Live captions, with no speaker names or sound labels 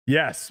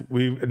Yes,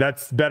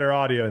 that's better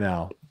audio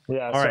now.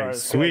 Yeah, All sorry, right,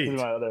 it's connected sweet.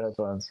 to my other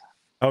headphones.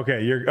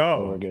 Okay, We're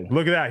oh, good.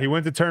 look at that. He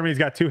went to tournament. He's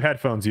got 2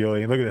 headphones,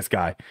 Yuli. Look at this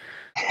guy.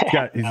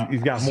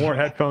 He's got more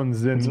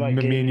headphones It's my than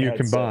me and gaming you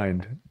headset.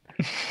 combined.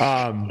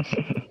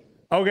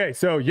 Okay,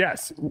 so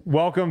yes,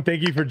 welcome.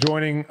 Thank you for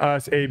joining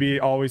us, AB.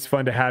 Always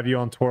fun to have you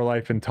on Tour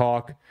Life and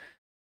Talk.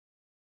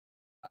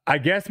 I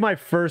guess my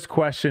first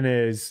question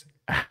is,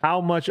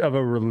 how much of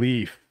a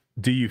relief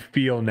do you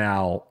feel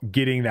now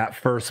getting that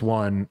first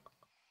one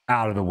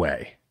out of the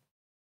way?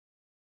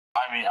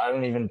 I mean, I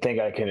don't even think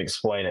I can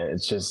explain it.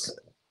 It's just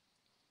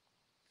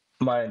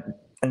my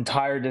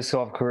entire disc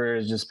golf career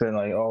has just been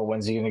like, oh,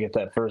 when's he going to get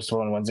that first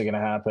one? When's it going to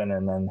happen?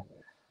 And then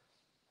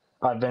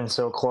I've been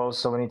so close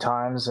so many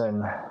times,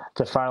 and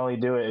to finally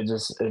do it,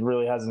 it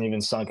really hasn't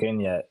even sunk in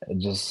yet.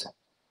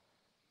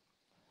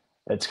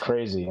 It's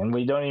crazy. And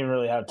we don't even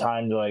really have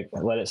time to like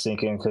let it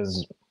sink in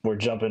because we're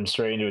jumping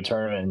straight into a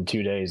tournament in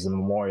 2 days, the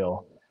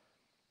Memorial.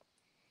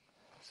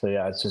 So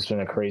yeah, it's just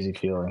been a crazy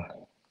feeling.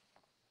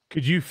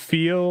 Could you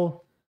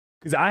feel,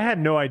 because I had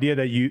no idea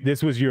that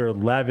this was your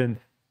 11th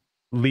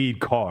lead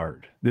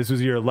card. This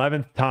was your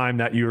 11th time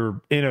that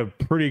you're in a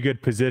pretty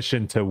good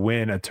position to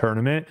win a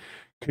tournament.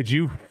 Could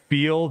you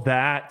feel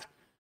that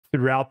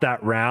throughout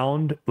that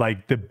round,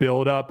 like the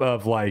buildup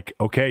of like,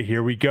 okay,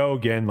 here we go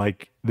again.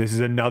 Like, this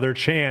is another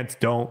chance.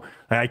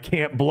 I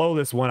can't blow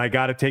this one. I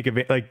got to take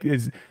advantage. Like,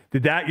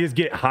 did that just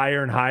get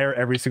higher and higher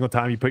every single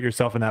time you put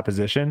yourself in that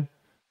position?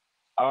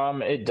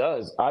 It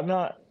does. I'm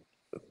not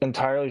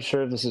entirely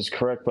sure if this is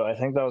correct, but I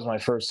think that was my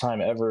first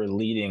time ever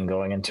leading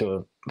going into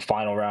a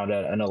final round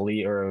at an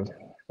elite or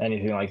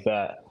anything like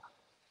that.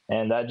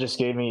 And that just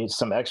gave me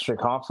some extra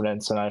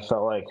confidence. And I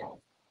felt like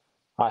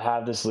I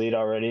have this lead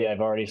already. I've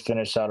already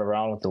finished out a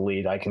round with the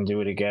lead. I can do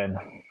it again.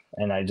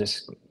 And I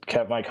just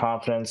kept my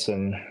confidence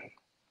and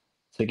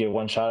to get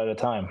one shot at a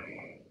time.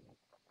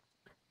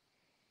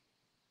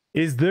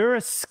 Is there a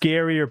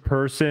scarier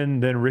person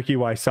than Ricky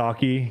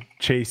Wysocki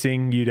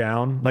chasing you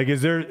down? Like,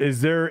 is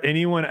there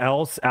anyone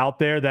else out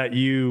there that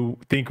you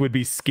think would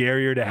be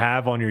scarier to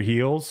have on your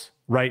heels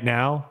right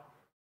now?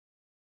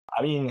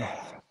 I mean,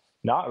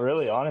 not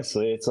really,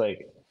 honestly. It's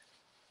like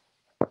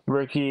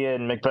Ricky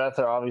and Macbeth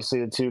are obviously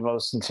the 2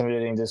 most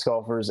intimidating disc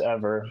golfers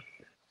ever.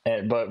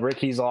 But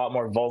Ricky's a lot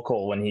more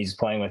vocal when he's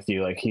playing with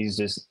you. Like, he's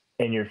just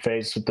in your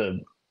face with the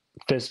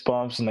fist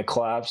bumps and the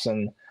claps.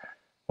 And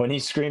when he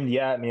screamed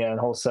 "yeah" at me on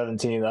hole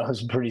 17, that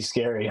was pretty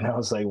scary. And I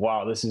was like,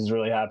 wow, this is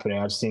really happening.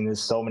 I've seen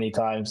this so many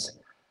times,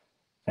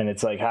 and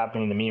it's like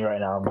happening to me right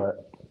now.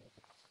 But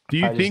do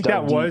you think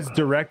that was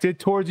directed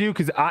towards you?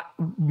 Because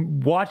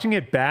watching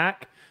it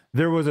back,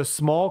 there was a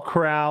small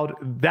crowd.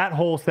 That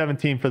hole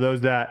 17, for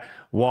those that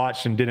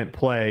watched and didn't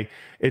play,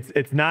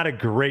 it's not a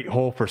great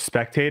hole for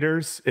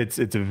spectators. It's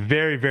a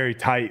very, very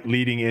tight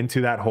leading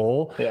into that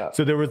hole. Yeah.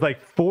 So there was like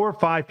 4 or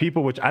 5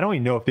 people, which I don't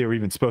even know if they were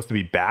even supposed to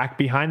be back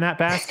behind that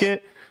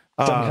basket.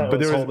 But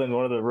there was holding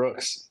one of the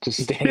rooks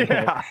just standing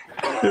there.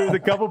 There was a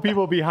couple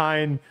people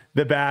behind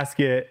the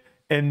basket,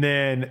 and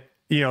then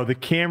the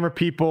camera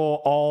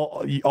people,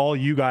 all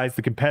you guys,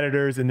 the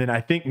competitors, and then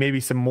I think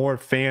maybe some more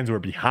fans were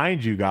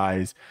behind you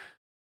guys.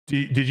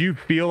 Did you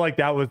feel like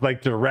that was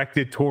like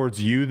directed towards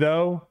you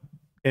though,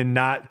 and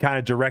not kind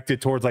of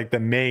directed towards like the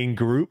main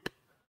group?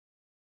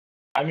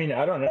 I mean,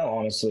 I don't know,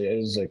 honestly.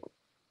 It was like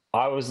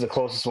I was the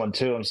closest one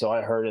to him, so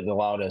I heard it the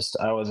loudest.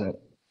 I wasn't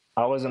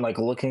like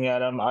looking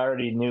at him. I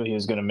already knew he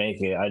was going to make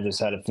it. I just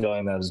had a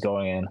feeling that it was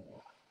going in.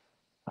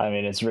 I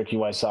mean, it's Ricky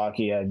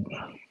Wysocki.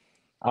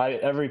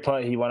 Every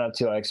putt he went up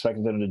to, I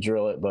expected him to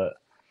drill it, but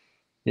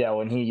yeah,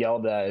 when he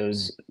yelled that, it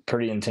was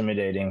pretty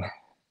intimidating.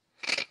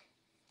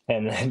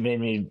 And it made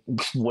me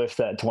whiff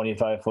that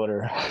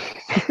 25-footer.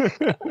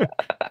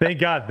 Thank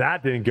God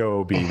that didn't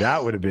go OB.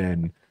 That would have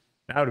been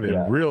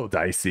real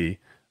dicey.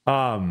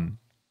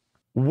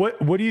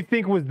 What do you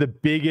think was the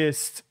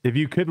biggest, if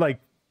you could like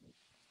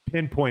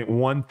pinpoint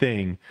one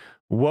thing,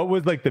 what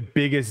was like the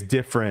biggest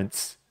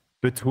difference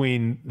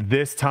between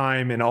this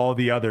time and all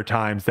the other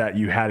times that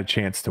you had a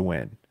chance to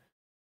win?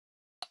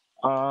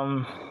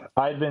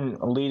 I'd been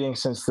leading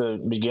since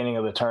the beginning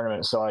of the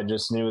tournament, so I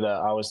just knew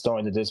that I was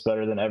throwing the disc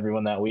better than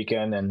everyone that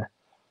weekend, and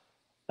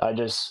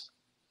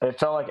it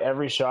felt like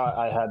every shot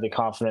I had the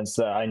confidence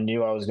that I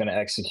knew I was going to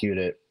execute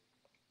it,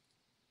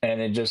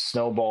 and it just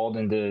snowballed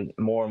into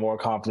more and more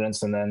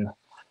confidence. And then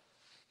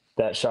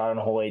that shot on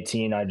hole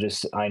 18, I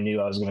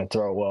knew I was going to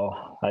throw it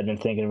well. I'd been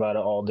thinking about it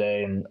all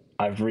day, and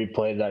I've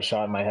replayed that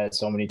shot in my head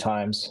so many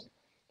times,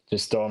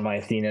 just throwing my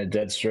Athena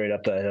dead straight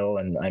up that hill,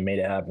 and I made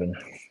it happen.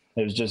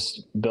 It was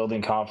just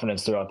building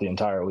confidence throughout the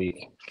entire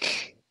week.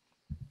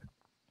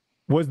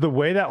 Was the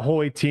way that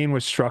hole 18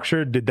 was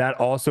structured, did that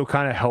also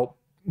kind of help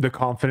the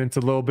confidence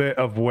a little bit,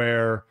 of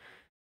where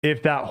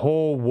if that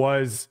hole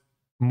was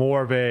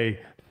more of a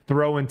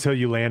throw until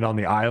you land on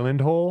the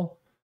island hole,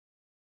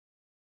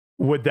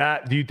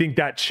 do you think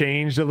that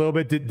changed a little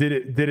bit?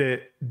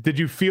 Did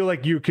you feel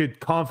like you could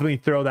confidently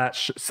throw that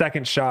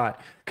second shot?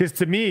 Because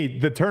to me,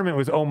 the tournament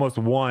was almost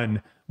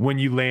won when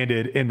you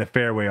landed in the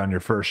fairway on your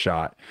first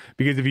shot.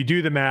 Because if you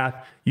do the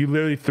math, you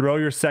literally throw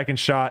your second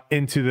shot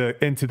into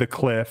the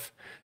cliff.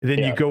 Then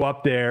you go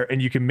up there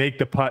and you can make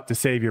the putt to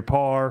save your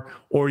par,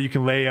 or you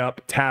can lay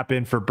up, tap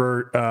in for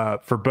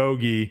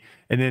bogey,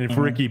 and then if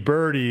Ricky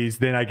birdies,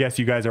 then I guess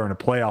you guys are in a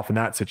playoff in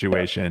that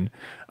situation.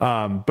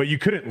 But you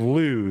couldn't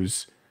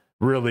lose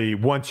really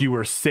once you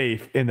were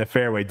safe in the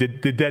fairway.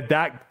 Did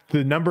that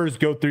the numbers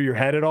go through your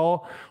head at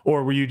all,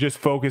 or were you just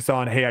focused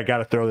on, hey, I got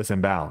to throw this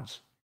in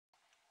bounds?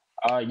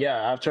 Yeah.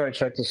 After I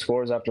checked the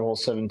scores after hole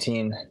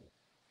 17,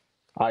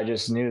 I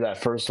just knew that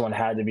first one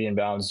had to be in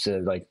bounds to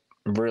like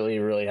really,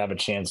 really have a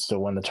chance to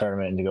win the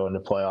tournament and to go into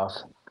playoff.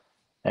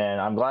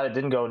 And I'm glad it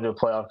didn't go into a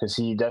playoff because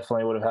he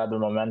definitely would have had the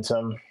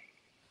momentum.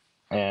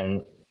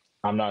 And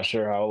I'm not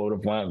sure how it would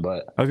have went,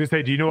 but I was gonna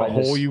say, do you know what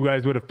hole you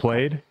guys would have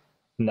played?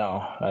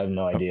 No, I have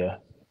no idea.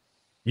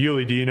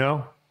 Yuli, do you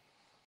know?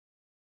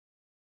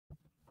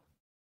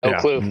 No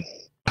clue.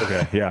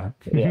 Okay, yeah.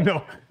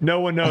 No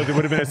one knows. It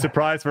would have been a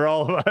surprise for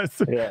all of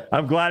us. Yeah.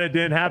 I'm glad it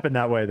didn't happen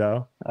that way,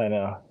 though. I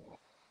know.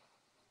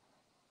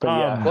 But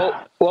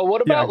yeah. Well,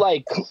 what about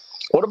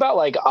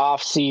like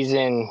off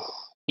season,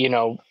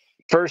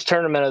 first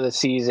tournament of the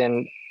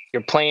season,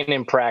 you're playing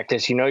in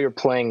practice, you're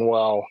playing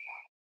well.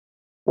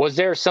 Was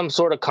there some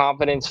sort of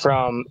confidence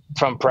from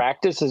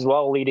practice as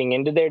well leading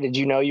into there? Did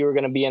you know you were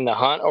going to be in the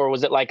hunt, or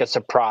was it like a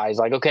surprise?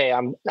 Like,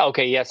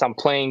 yes, I'm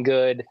playing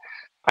good.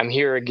 I'm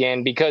here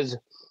again. Because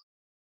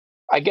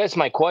I guess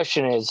my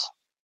question is,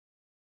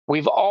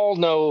 we've all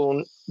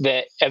known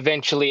that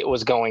eventually it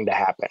was going to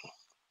happen.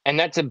 And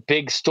that's a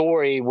big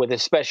story with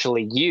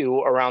especially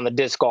you around the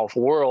disc golf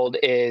world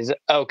is,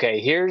 okay,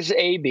 here's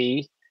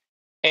AB,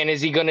 and is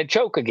he going to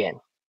choke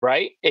again?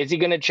 Right? Is he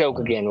going to choke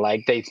again?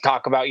 Like they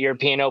talk about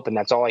European Open.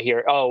 That's all I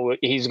hear. Oh,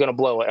 he's going to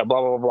blow it,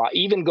 blah, blah, blah, blah.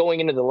 Even going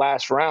into the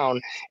last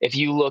round, if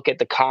you look at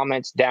the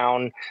comments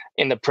down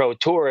in the Pro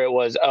Tour, it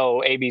was,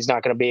 oh, AB's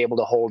not going to be able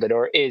to hold it,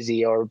 or is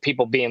he? Or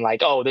people being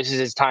like, oh, this is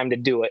his time to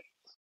do it.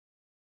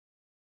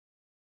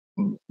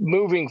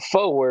 Moving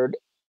forward,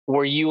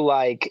 were you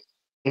like,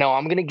 no,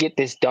 I'm going to get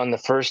this done the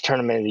first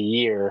tournament of the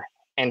year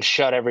and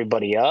shut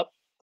everybody up?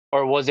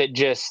 Or was it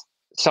just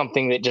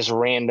something that just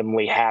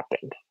randomly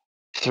happened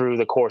through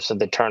the course of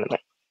the tournament?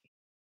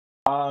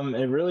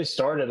 It really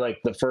started like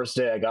the first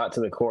day I got to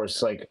the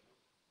course. Like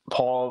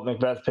Paul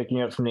Macbeth picked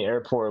me up from the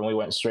airport and we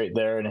went straight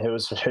there, and it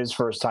was his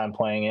first time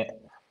playing it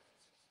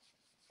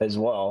as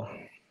well.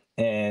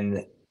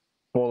 And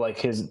like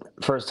his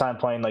first time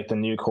playing like the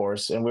new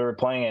course, and we were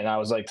playing it, and I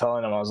was like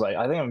telling him, I was like,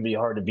 I think I'm gonna be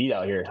hard to beat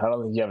out here. I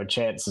don't think you have a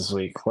chance this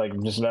week. Like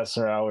just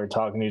messing around, we were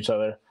talking to each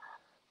other.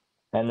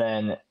 And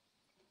then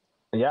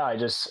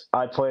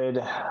I played,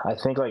 I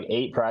think like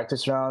 8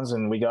 practice rounds,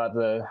 and we got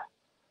the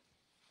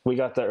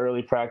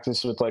early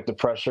practice with like the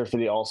pressure for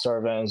the All-Star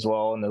event as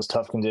well in those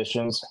tough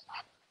conditions.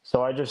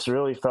 So I just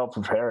really felt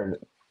prepared,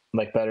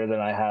 like better than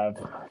I have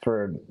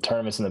for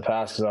tournaments in the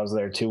past, because I was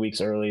there 2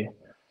 weeks early,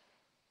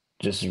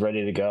 just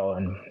ready to go.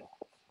 And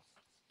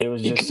it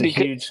was just a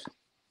huge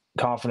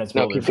confidence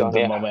builder from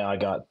the moment I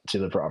got to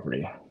the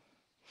property.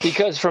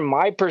 Because from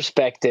my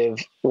perspective,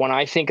 when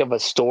I think of a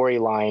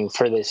storyline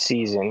for this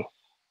season,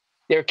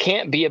 there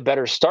can't be a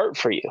better start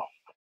for you.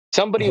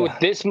 Somebody with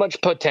this much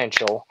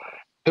potential,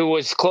 who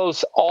was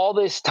close all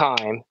this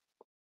time,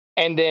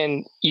 and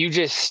then you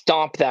just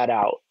stomp that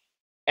out.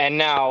 And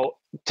now,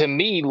 to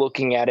me,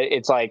 looking at it,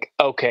 it's like,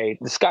 okay,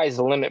 the sky's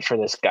the limit for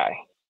this guy.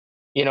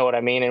 You know what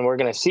I mean? And we're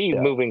going to see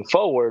moving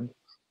forward.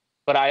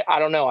 But I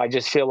don't know. I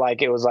just feel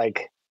like it was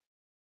like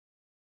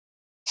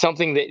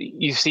something that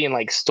you see in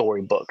like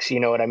storybooks. You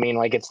know what I mean?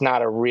 Like it's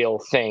not a real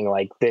thing.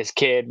 Like this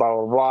kid, blah,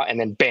 blah, blah. And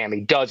then bam,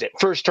 he does it.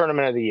 First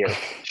tournament of the year.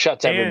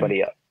 Shuts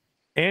everybody up.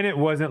 And it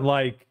wasn't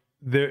like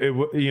there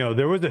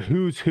was a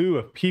who's who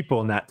of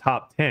people in that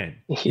top 10.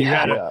 You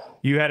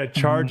had a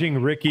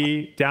charging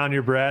Ricky down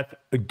your breath.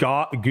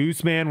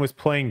 Gooseman was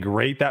playing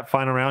great that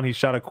final round. He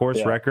shot a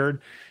course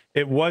record.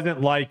 It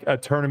wasn't like a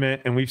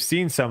tournament, and we've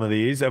seen some of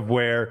these of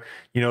where,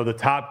 the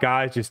top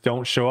guys just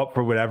don't show up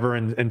for whatever,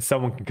 and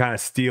someone can kind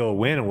of steal a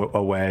win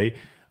away.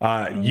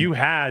 You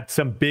had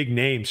some big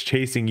names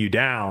chasing you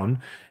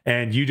down,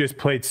 and you just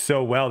played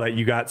so well that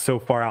you got so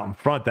far out in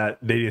front that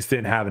they just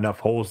didn't have enough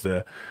holes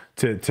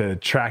to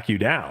track you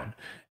down.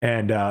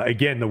 And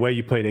again, the way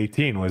you played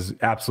 18 was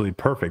absolutely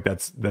perfect.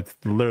 That's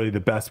literally the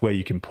best way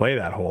you can play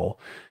that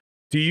hole.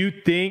 Do you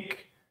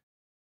think,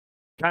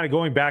 kind of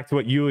going back to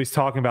what Yuli's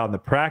talking about in the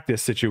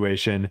practice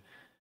situation,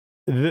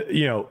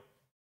 those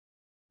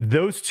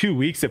 2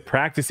 weeks of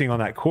practicing on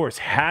that course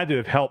had to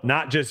have helped,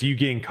 not just you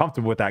getting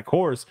comfortable with that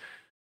course,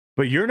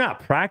 but you're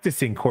not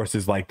practicing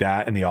courses like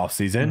that in the off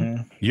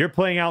season. You're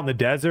playing out in the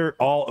desert,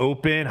 all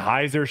open,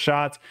 hyzer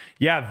shots.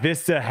 Yeah,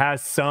 Vista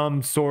has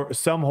some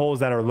holes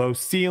that are low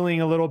ceiling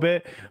a little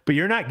bit, but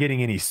you're not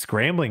getting any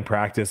scrambling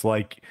practice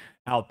like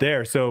out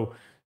there. So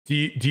do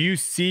you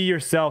see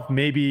yourself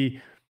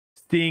maybe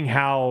seeing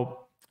how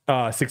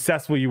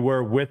successful you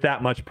were with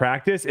that much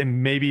practice,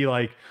 and maybe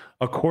like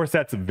a course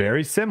that's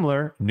very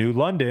similar, New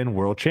London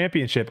World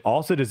Championship,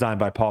 also designed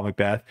by Paul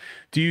Macbeth.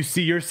 Do you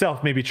see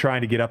yourself maybe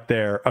trying to get up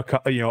there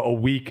a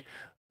week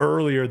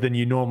earlier than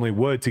you normally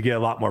would to get a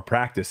lot more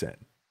practice in?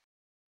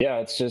 Yeah,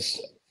 it's just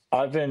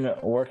I've been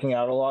working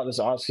out a lot this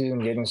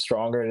offseason, getting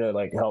stronger to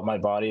like help my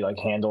body like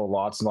handle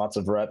lots and lots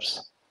of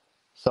reps.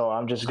 So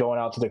I'm just going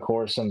out to the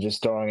course and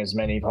just throwing as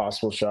many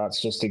possible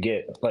shots just to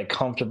get like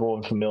comfortable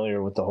and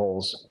familiar with the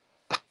holes.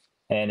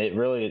 And it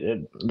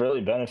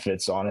really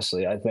benefits,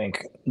 honestly. I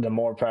think the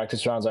more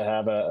practice rounds I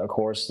have at a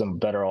course, the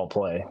better I'll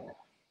play.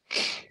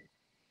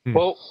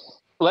 Well,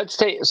 let's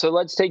take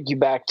you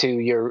back to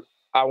your,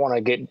 I want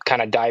to get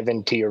kind of dive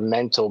into your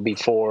mental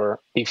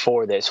before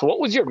this. What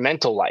was your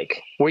mental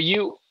like? Are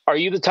you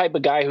the type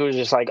of guy who was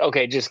just like,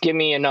 okay, just give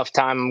me enough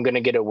time, I'm going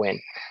to get a win?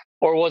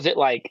 Or was it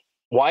like,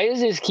 why does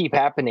this keep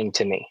happening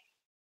to me?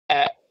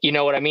 You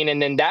know what I mean?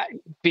 And then that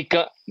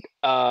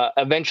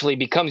eventually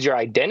becomes your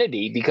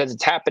identity because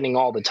it's happening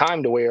all the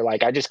time to where you're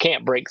like, I just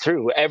can't break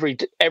through.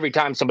 Every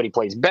time somebody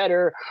plays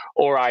better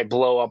or I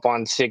blow up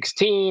on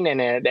 16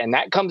 and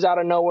that comes out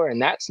of nowhere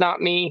and that's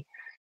not me.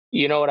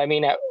 You know what I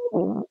mean?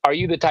 Are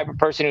you the type of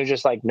person who's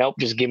just like, nope,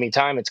 just give me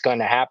time, it's going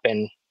to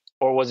happen?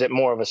 Or was it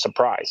more of a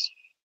surprise?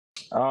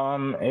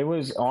 It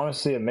was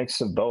honestly a mix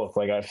of both.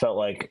 Like I felt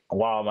like,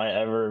 wow, am I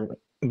ever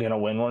gonna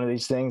win one of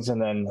these things?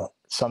 And then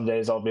some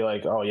days I'll be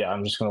like, oh yeah,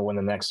 I'm just gonna win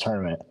the next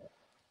tournament.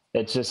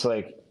 It's just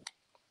like,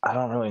 I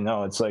don't really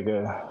know. It's like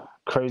a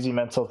crazy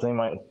mental thing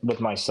with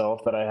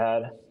myself that I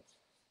had,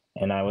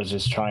 and I was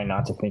just trying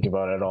not to think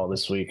about it all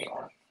this week.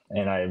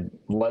 And I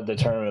led the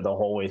tournament the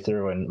whole way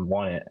through and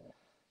won it.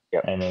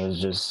 Yep. And it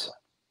was just,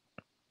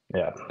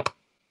 yeah,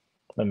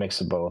 a mix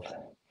of both.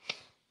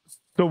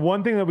 So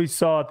one thing that we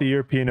saw at the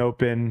European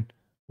Open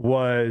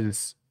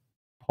was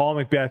Paul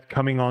Macbeth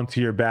coming onto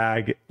your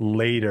bag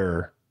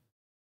later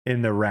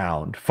in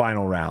the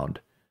final round.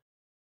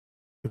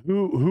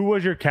 Who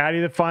was your caddy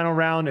the final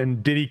round,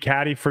 and did he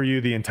caddy for you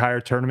the entire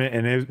tournament?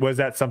 And was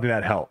that something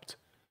that helped?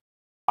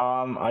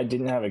 I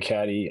didn't have a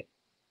caddy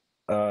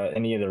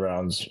any of the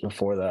rounds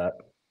before that,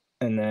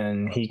 and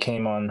then he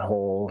came on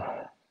hole,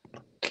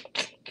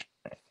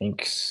 I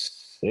think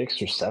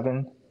 6 or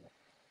 7.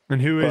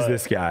 And who is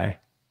this guy?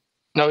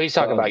 No, he's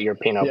talking about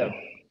European Open.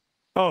 Yeah.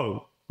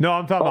 Oh no,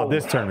 I'm talking about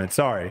this tournament.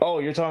 Sorry. Oh,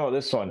 you're talking about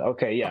this one.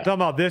 Okay, yeah. I'm talking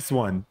about this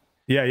one.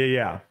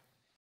 Yeah.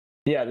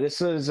 Yeah, this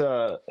is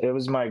it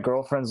was my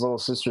girlfriend's little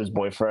sister's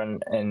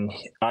boyfriend, and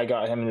I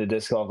got him into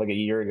disc golf like a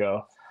year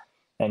ago,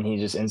 and he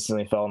just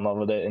instantly fell in love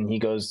with it. And he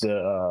goes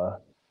to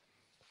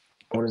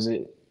what is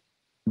it,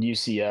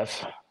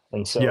 UCF,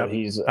 and so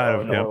he's in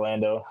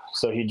Orlando.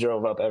 So he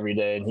drove up every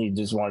day, and he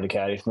just wanted to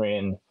caddy for me,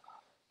 and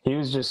he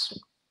was just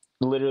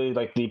literally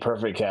like the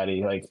perfect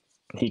caddy. Like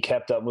he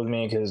kept up with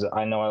me because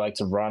I know I like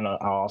to run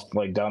off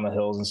like down the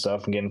hills and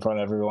stuff and get in front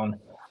of everyone.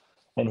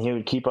 And he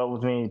would keep up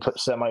with me,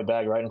 set my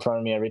bag right in front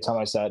of me every time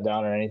I sat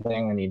down or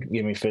anything, and he'd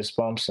give me fist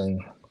bumps and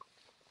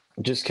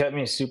just kept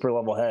me a super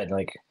level head.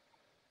 Like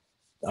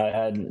I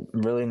had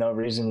really no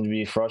reason to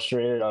be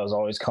frustrated. I was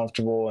always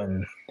comfortable,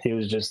 and he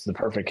was just the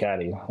perfect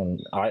caddy.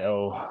 And I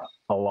owe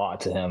a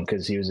lot to him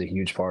because he was a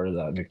huge part of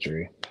that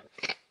victory.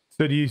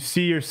 So do you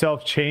see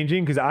yourself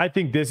changing? Because I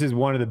think this is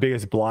one of the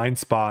biggest blind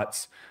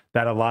spots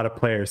that a lot of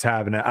players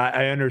have. And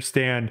I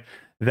understand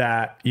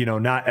that,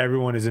 not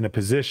everyone is in a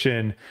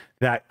position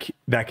that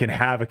can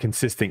have a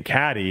consistent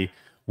caddy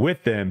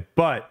with them,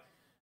 but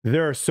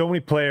there are so many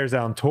players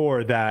on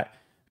tour that,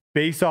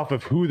 based off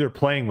of who they're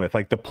playing with,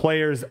 like the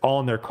players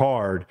on their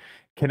card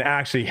can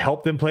actually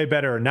help them play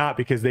better or not,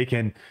 because they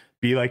can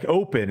be like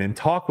open and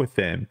talk with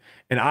them.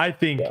 And I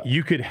think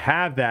you could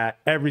have that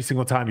every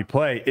single time you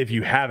play if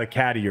you have a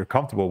caddy you're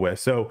comfortable with.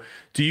 So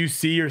do you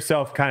see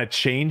yourself kind of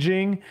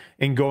changing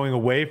and going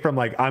away from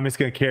like, I'm just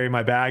going to carry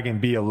my bag and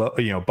be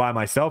by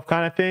myself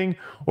kind of thing?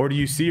 Or do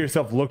you see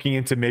yourself looking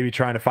into maybe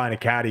trying to find a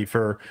caddy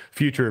for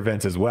future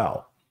events as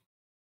well?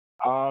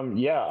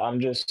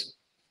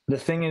 The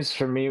thing is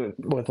for me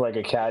with like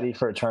a caddy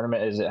for a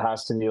tournament is it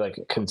has to be like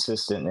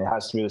consistent. It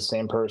has to be the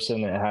same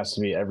person, and it has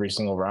to be every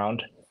single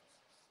round.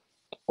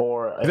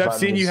 Or I've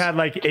seen you had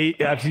like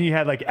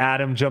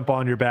Adam jump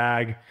on your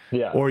bag,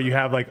 or you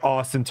have like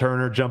Austin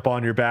Turner jump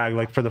on your bag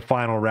like for the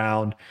final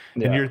round,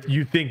 and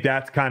you think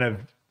that's kind of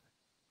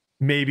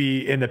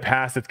maybe in the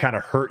past it's kind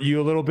of hurt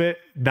you a little bit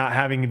not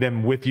having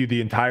them with you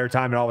the entire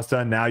time, and all of a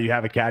sudden now you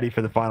have a caddy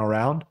for the final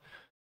round.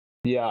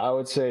 Yeah, I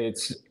would say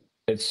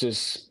it's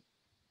just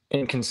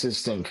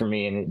inconsistent for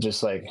me, and it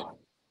just like,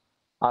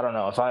 I don't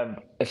know,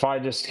 if I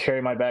just carry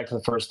my bag for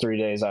the first 3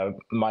 days, I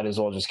might as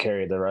well just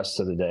carry it the rest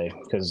of the day,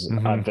 because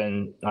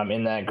I'm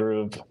in that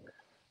groove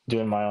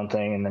doing my own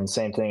thing. And then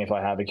same thing, if I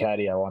have a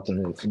caddy, I want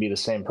them to be the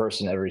same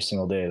person every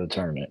single day of the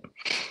tournament.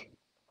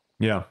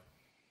 Yeah,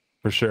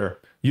 for sure.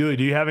 Yuli,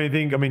 do you have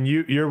anything? I mean,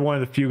 you're one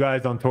of the few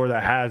guys on tour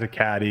that has a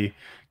caddy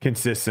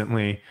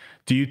consistently.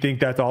 Do you think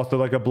that's also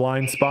like a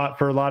blind spot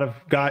for a lot of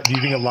guys? Do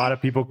you think a lot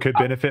of people could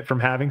benefit from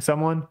having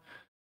someone?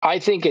 I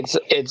think it's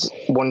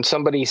when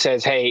somebody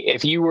says, hey,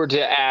 if you were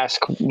to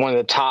ask one of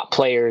the top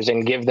players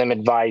and give them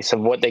advice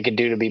of what they could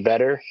do to be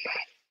better,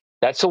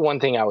 that's the one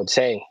thing I would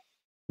say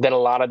that a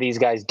lot of these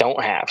guys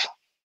don't have,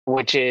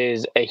 which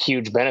is a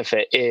huge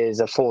benefit, is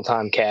a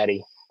full-time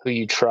caddy who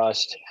you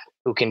trust,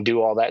 who can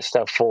do all that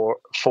stuff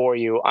for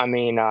you. I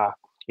mean,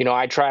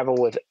 I travel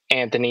with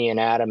Anthony and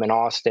Adam and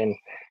Austin,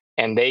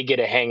 and they get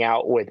to hang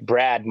out with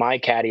Brad, my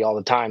caddy, all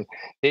the time.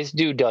 This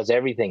dude does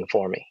everything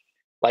for me.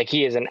 Like,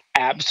 he is an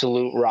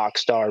absolute rock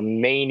star,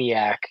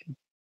 maniac,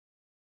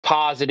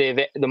 positive,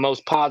 the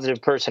most positive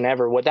person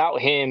ever.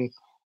 Without him,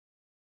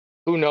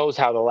 who knows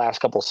how the last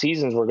couple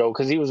seasons will go,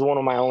 because he was one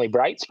of my only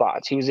bright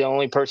spots. He was the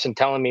only person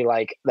telling me,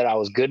 like, that I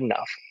was good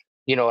enough.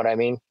 You know what I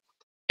mean?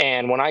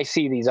 And when I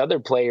see these other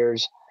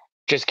players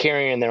just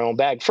carrying their own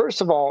bag,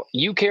 first of all,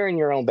 you carrying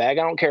your own bag,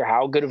 I don't care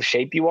how good of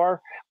shape you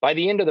are, by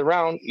the end of the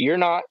round, you're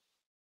not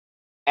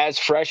as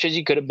fresh as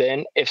you could have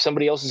been if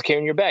somebody else is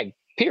carrying your bag.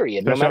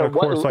 Period. Especially no matter on a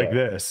course what, like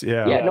this,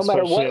 yeah. no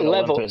matter what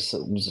level. Olympus,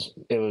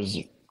 it was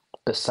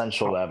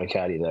essential to have a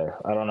caddy there.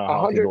 I don't know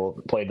how people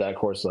played that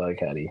course without a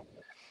caddy.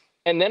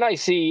 And then I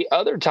see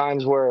other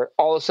times where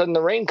all of a sudden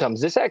the rain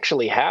comes. This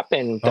actually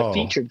happened. The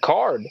featured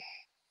card,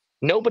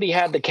 nobody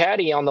had the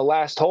caddy on the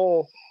last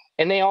hole,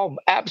 and they all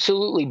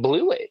absolutely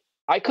blew it.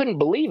 I couldn't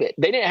believe it.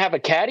 They didn't have a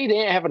caddy. They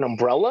didn't have an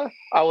umbrella.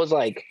 I was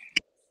like,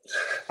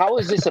 how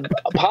is this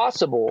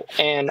possible?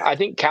 And I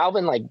think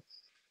Calvin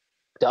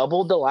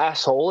doubled the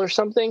last hole or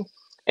something.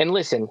 And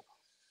listen,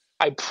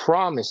 I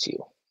promise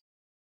you,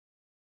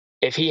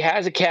 if he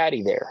has a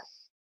caddy there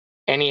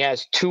and he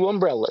has 2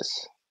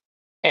 umbrellas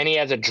and he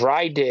has a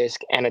dry disc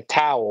and a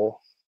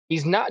towel,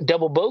 he's not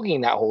double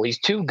bogeying that hole. He's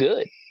too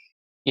good.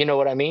 You know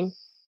what I mean?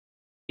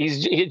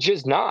 He's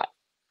just not.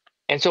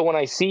 And so when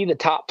I see the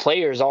top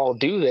players all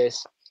do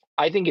this,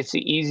 I think it's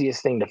the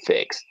easiest thing to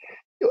fix.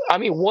 I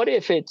mean, what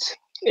if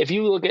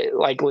you look at,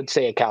 let's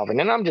say a Calvin,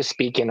 and I'm just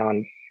speaking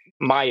on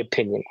my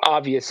opinion.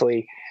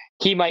 Obviously,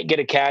 he might get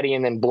a caddy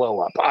and then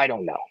blow up. I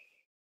don't know.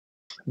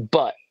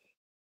 But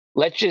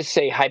let's just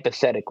say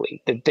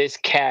hypothetically that this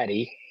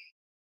caddy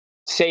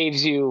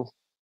saves you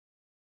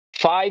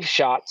 5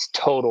 shots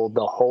total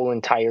the whole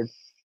entire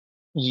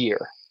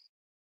year.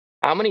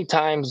 How many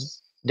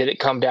times did it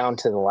come down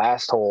to the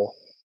last hole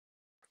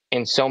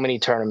in so many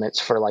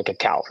tournaments for a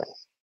Calvin?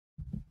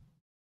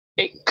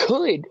 It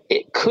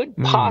could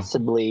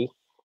possibly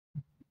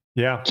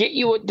get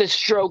you the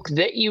stroke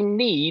that you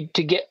need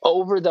to get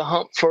over the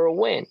hump for a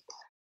win.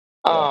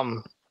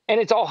 And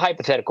it's all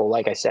hypothetical,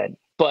 like I said.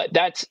 But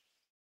that's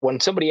when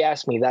somebody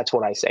asks me, that's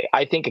what I say.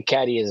 I think a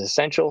caddy is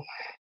essential.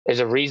 There's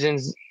a reason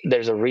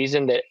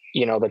that,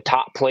 the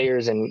top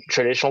players in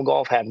traditional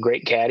golf have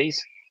great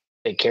caddies.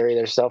 They carry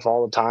their stuff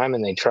all the time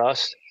and they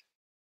trust.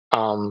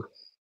 I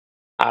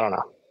don't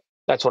know.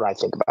 That's what I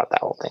think about that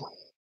whole thing.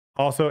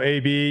 Also,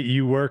 AB,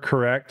 you were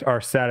correct.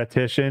 Our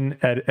statistician,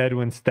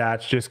 Edwin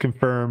Stats, just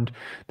confirmed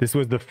this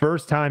was the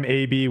first time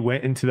AB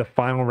went into the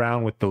final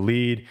round with the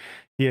lead.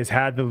 He has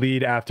had the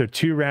lead after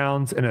 2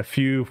 rounds and a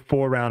few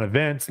 4-round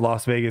events,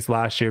 Las Vegas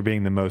last year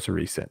being the most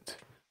recent.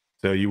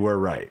 So you were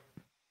right.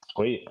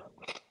 Sweet.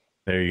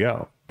 There you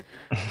go.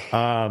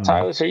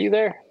 Silas, are you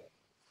there?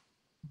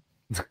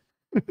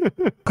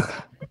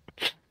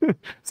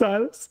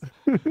 Silas?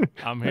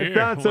 I'm here.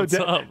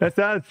 That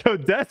sounds so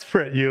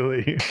desperate,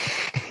 Yuli.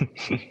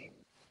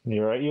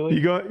 You all right,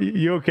 Yuli?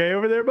 You okay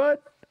over there, bud?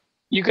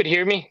 You could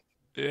hear me?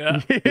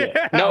 Yeah.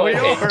 No,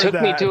 it took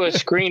me to a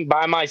screen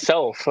by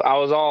myself. I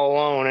was all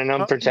alone and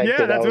unprotected.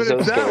 Yeah, that's what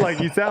it sounded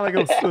like. You sound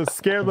like a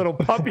scared little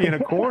puppy in a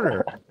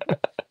corner.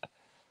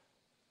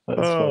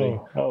 That's funny.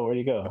 Oh, where'd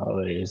you go? Oh,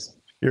 there he is.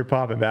 You're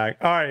popping back.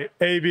 All right,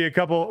 AB, a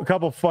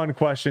couple fun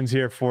questions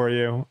here for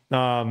you.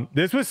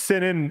 This was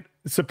sent in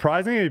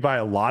surprisingly by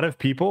a lot of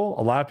people.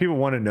 A lot of people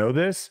want to know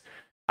this.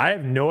 I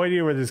have no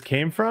idea where this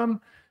came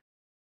from.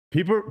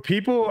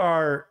 People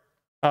are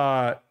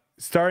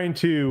starting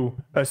to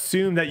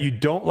assume that you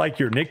don't like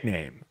your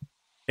nickname,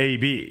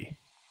 AB.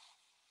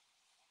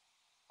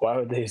 Why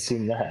would they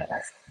assume that?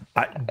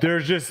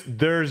 There's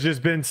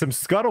just been some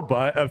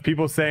scuttlebutt of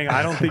people saying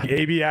I don't think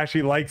AB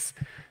actually likes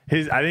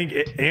his. I think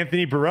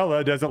Anthony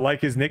Barela doesn't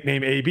like his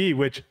nickname AB,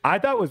 which I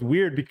thought was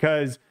weird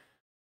because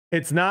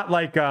it's not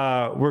like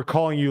we're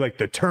calling you like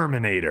the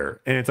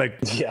Terminator, and it's like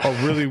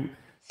really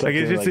like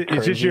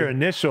it's just your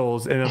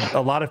initials, and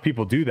a lot of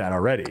people do that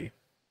already.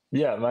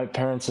 Yeah, my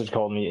parents have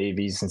called me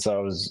AB since I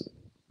was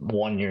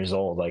 1 year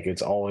old. Like,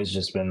 it's always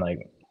just been like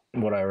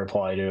what I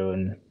reply to.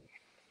 And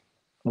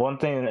one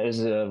thing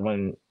is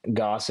when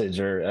Gossage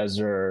or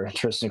Ezra or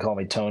Tristan call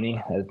me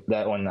Tony.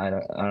 That one I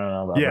don't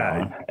know about.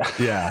 Yeah,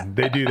 yeah,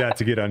 they do that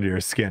to get under your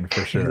skin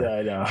for sure.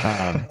 Yeah,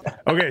 I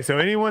know. Okay, so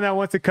anyone that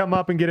wants to come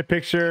up and get a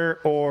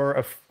picture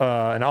or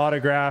an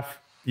autograph,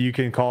 you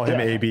can call him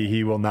AB.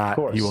 He will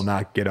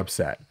not get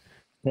upset.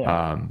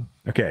 Yeah.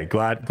 Okay,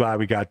 glad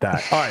we got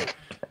that. All right.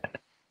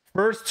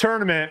 First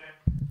tournament,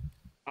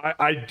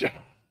 I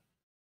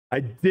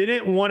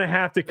didn't want to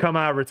have to come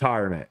out of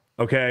retirement.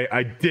 Okay,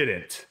 I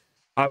didn't.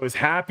 I was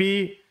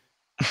happy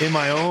in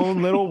my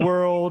own little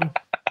world,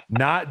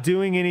 not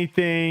doing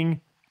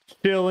anything,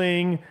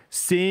 chilling,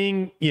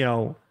 seeing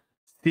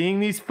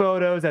these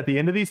photos at the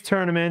end of these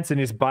tournaments and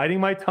just biting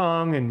my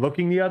tongue and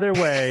looking the other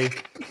way.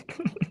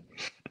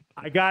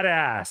 I gotta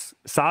ask.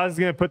 Salah's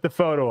gonna put the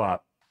photo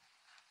up.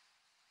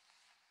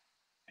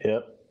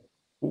 Yep.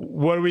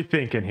 What are we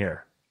thinking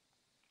here?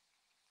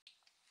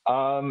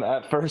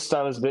 At first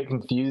I was a bit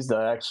confused.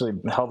 I actually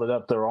held it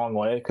up the wrong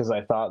way because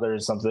I thought there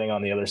was something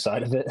on the other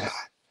side of it.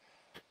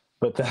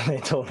 But then they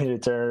told me to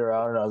turn it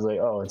around, and I was like,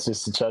 oh, it's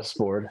just a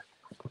chessboard.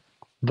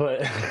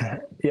 But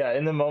yeah,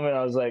 in the moment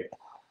I was like,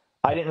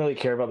 I didn't really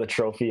care about the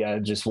trophy. I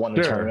just won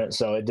the tournament,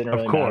 so it didn't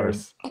really matter.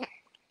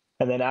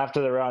 And then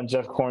after the round,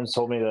 Jeff Corns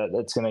told me that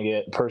it's going to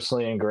get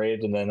personally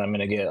engraved, and then I'm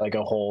going to get like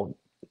a whole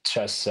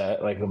chess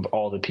set, like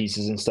all the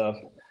pieces and stuff.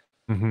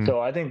 Mm-hmm. So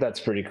I think that's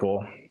pretty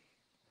cool.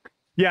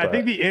 Yeah, I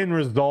think the end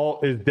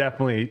result is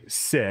definitely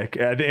sick.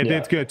 I think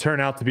it's going to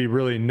turn out to be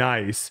really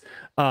nice.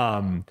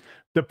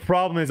 The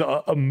problem is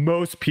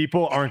most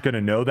people aren't going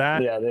to know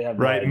that. Yeah, they have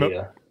no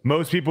idea.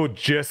 Most people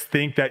just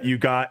think that you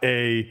got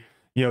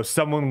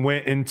someone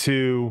went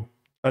into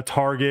a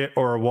Target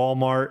or a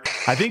Walmart.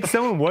 I think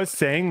someone was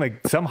saying,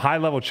 like, some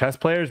high-level chess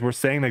players were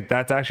saying, like,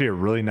 that's actually a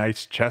really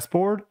nice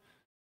chessboard.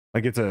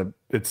 Like, it's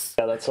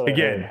that's what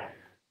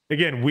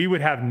again, we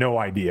would have no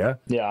idea.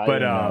 Yeah, I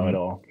didn't know at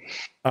all.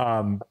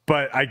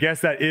 But I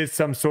guess that is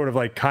some sort of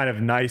like kind of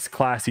nice,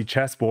 classy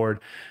chessboard.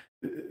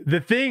 The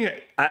thing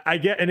I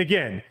get, and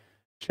again,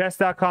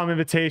 chess.com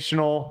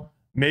Invitational,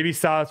 maybe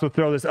Silas will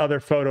throw this other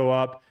photo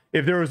up.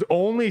 If there was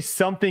only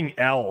something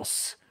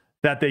else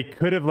that they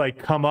could have like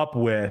come up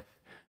with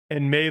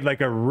and made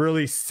like a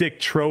really sick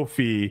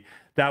trophy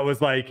that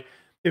was like,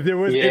 if there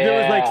was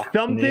like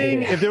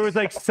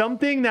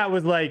something that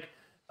was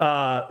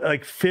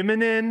like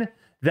feminine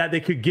that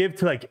they could give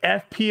to like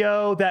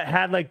FPO that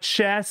had like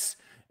chess,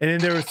 and then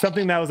there was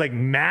something that was like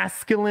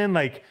masculine,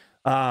 like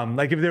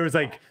if there was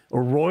like a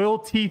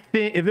royalty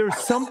thing, if there was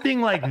something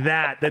like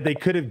that they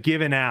could have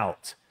given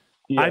out,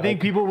 I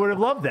think people would have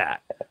loved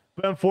that.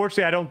 But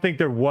unfortunately, I don't think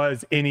there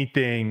was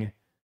anything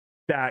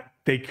that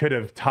they could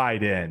have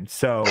tied in.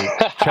 So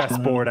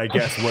chessboard, I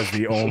guess, was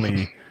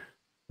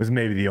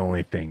maybe the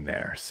only thing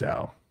there.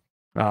 So,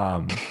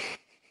 but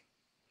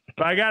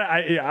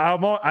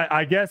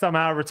I guess I'm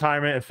out of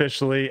retirement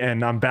officially,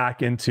 and I'm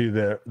back into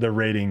the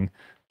rating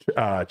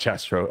rating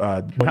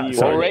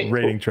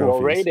trophies.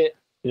 We'll rate it.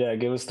 Yeah,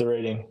 give us the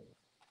rating.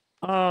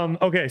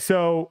 Okay,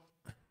 so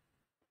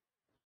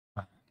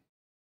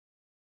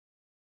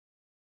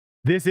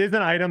this is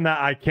an item that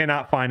I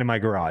cannot find in my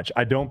garage.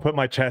 I don't put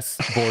my chess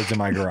boards in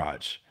my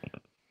garage.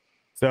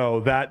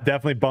 So that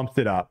definitely bumps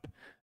it up.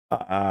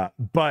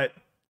 But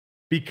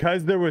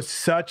because there was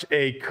such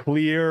a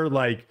clear,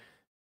 like,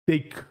 they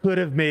could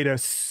have made a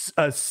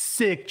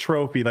sick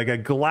trophy, like a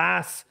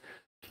glass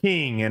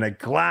king and a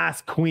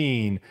glass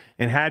queen,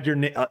 and had your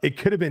name. It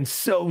could have been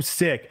so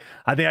sick.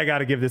 I think I got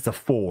to give this a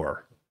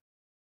 4.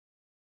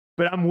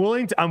 But I'm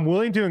willing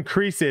to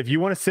increase it. If you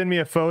want to send me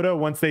a photo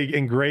once they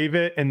engrave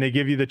it and they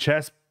give you the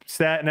chess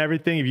set and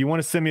everything, if you want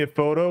to send me a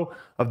photo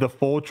of the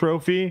full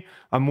trophy,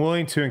 I'm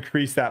willing to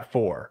increase that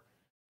 4.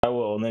 I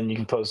will, and then you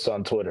can post it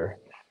on Twitter.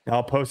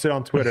 I'll post it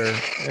on Twitter,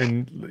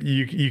 and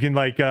you can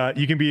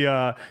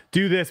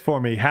do this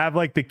for me. Have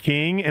like the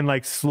king and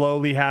like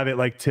slowly have it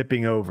like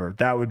tipping over.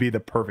 That would be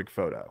the perfect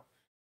photo.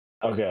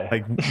 Okay.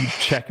 Like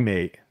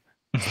checkmate.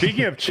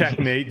 Speaking of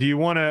checkmate, do you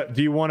want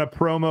to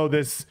promo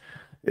this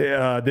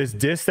this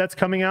disc that's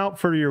coming out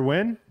for your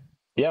win?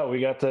 Yeah,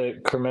 we got the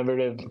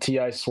commemorative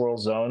TI Swirl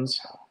Zones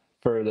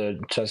for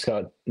the chess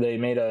god. They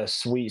made a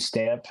sweet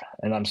stamp,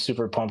 and I'm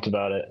super pumped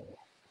about it.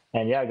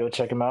 And yeah, go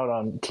check them out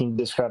on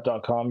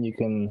teamdiscraft.com. You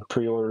can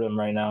pre-order them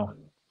right now.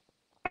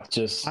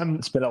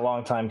 It's been a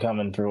long time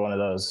coming for one of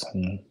those.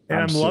 And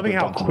I'm loving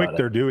how quick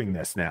they're doing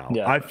this now.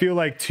 Yeah. I feel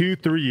like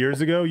 2-3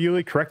 years ago,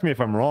 Yuli, correct me if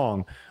I'm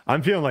wrong,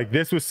 I'm feeling like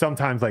this was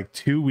sometimes like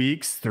 2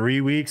 weeks, 3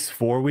 weeks,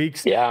 4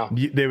 weeks. Yeah.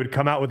 They would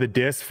come out with a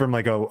disc from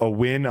like a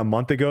win a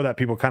month ago that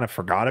people kind of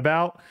forgot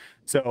about.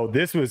 So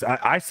this was,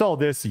 I saw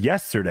this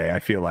yesterday, I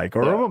feel like,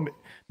 or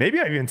maybe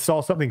I even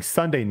saw something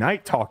Sunday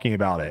night talking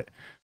about it.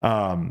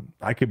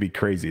 I could be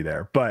crazy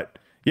there, but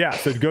yeah,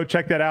 so go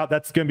check that out.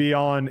 That's going to be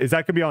on, is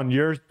that going to be on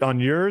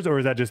yours, or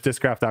is that just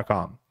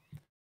discraft.com?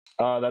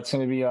 That's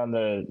going to be on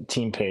the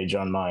team page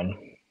on mine.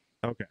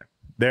 Okay.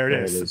 There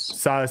it is.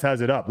 Silas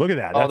has it up. Look at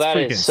that. That's that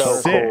freaking is so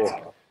sick.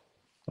 Cool.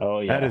 Oh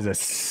yeah. That is a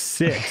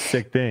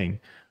sick thing.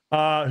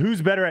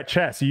 Who's better at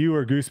chess, you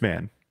or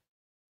Gooseman?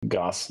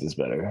 Goss is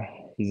better.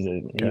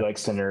 He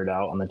likes to nerd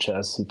out on the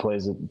chess. He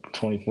plays it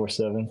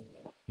 24/7.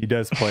 He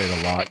does play it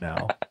a lot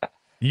now.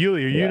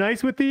 Yuli, are you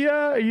nice with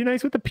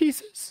the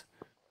pieces?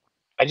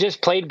 I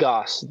just played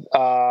Goss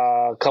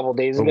a couple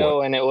days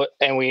ago,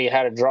 and we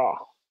had a draw.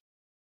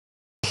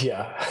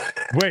 Yeah.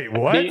 Wait,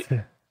 what?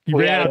 You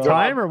ran out of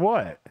time or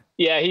what?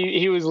 Yeah,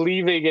 he was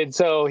leaving, and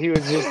so he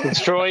was just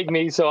destroying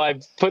me. So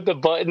I put the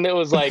button that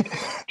was like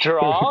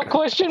 "draw?" and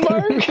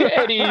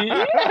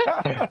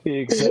he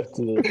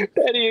accepted it.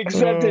 And he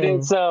accepted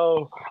it.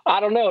 So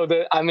I don't know.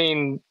 I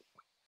mean,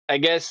 I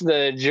guess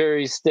the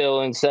jury's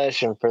still in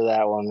session for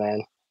that one,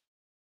 man.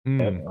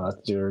 Yep, we'll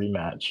have to do a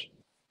rematch.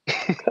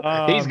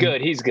 He's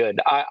good. He's good.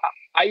 I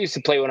used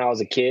to play when I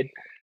was a kid,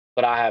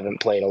 but I haven't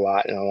played a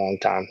lot in a long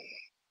time.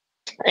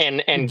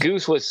 And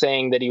Goose was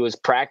saying that he was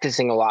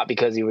practicing a lot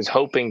because he was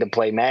hoping to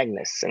play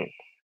Magnus. And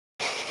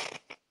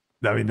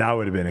I mean, that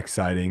would have been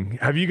exciting.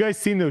 Have you guys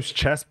seen those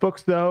chess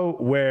books though,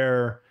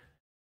 where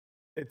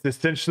it's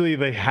essentially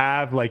they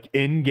have like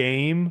in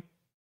game,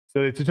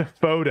 so it's just a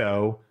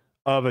photo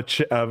of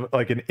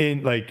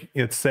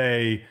let's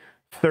say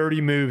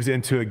 30 moves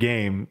into a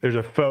game. There's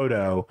a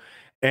photo,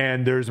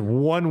 and there's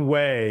one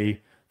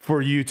way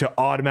for you to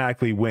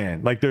automatically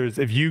win. Like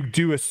if you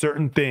do a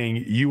certain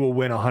thing, you will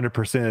win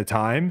 100% of the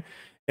time.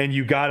 And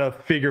you got to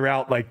figure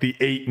out like the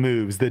 8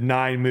 moves, the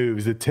 9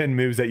 moves, the 10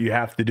 moves that you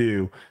have to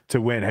do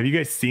to win. Have you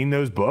guys seen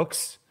those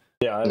books?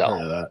 Yeah, I've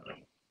heard of that.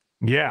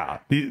 Yeah.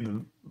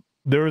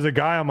 There was a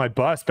guy on my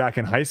bus back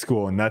in high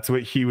school, and that's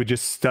what he would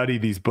just study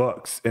these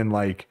books and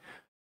like,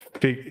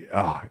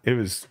 it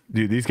was,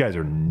 dude, these guys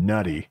are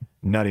nutty.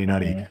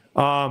 Yeah.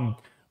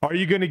 Are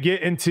you going to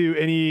get into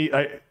any,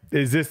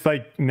 is this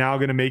like now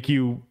going to make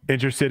you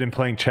interested in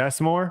playing chess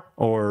more,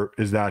 or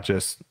is that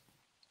just?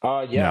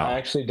 Yeah, no. I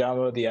actually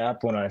downloaded the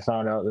app when I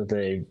found out that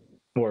they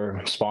were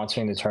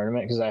sponsoring the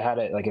tournament, because I had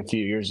it like a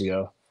few years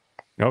ago.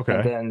 Okay.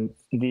 And then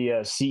the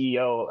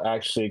CEO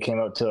actually came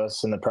up to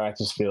us in the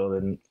practice field,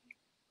 and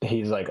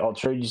he's like, "I'll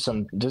trade you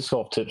some disc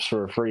golf tips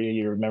for a free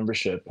year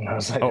membership." And I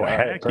was like, "Oh, all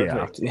heck right,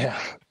 perfect."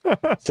 Yeah.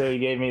 So he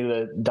gave me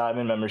the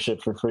diamond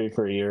membership for free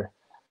for a year.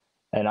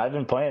 And I've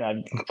been playing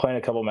a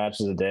couple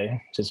matches a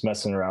day, just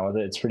messing around with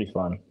it. It's pretty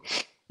fun.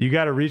 You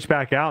got to reach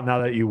back out now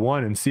that you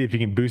won and see if you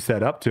can boost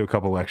that up to a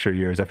couple extra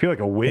years. I feel like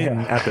a win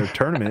at their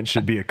tournament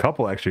should be a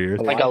couple extra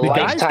years. Like a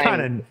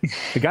lifetime.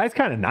 The guy's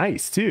kind of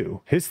nice too.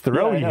 His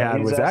throw he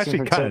had was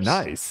actually kind of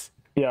nice.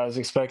 Yeah, I was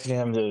expecting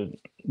him to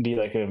be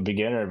like a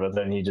beginner, but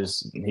then he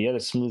had a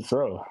smooth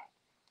throw.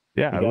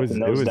 Yeah, it was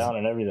down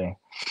and everything.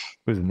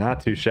 It was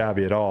not too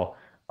shabby at all.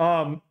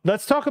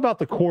 Let's talk about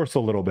the course a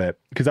little bit,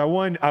 because I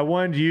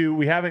wanted you,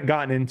 we haven't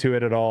gotten into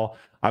it at all.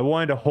 I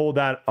wanted to hold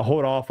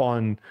off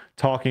on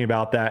talking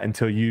about that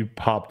until you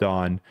popped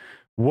on.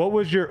 What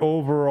was your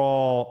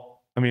overall,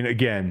 I mean,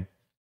 again,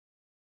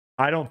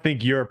 I don't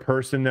think you're a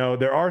person though.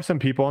 There are some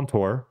people on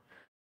tour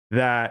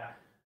that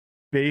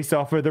based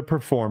off of their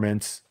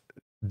performance,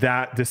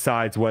 that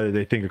decides whether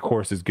they think a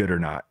course is good or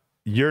not.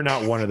 You're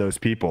not one of those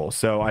people.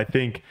 So I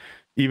think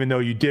even though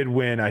you did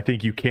win, I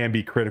think you can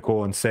be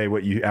critical and say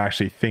what you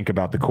actually think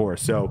about the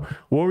course. So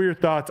what were your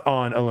thoughts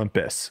on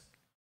Olympus?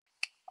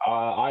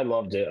 I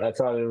loved it. I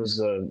thought it was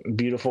a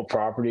beautiful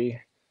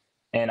property,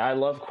 and I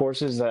love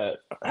courses that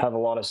have a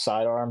lot of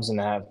sidearms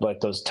and have like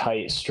those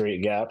tight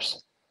straight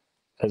gaps,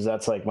 because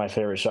that's like my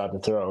favorite shot to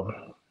throw.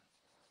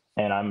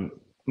 And I'm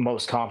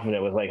most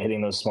confident with like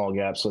hitting those small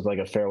gaps with like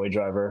a fairway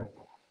driver.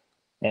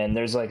 And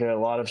there's like a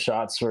lot of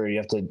shots where you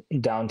have to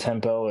down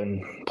tempo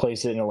and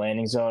place it in a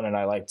landing zone. And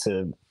I like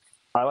to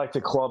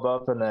club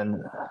up and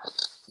then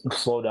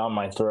slow down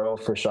my throw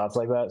for shots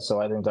like that.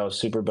 So I think that was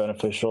super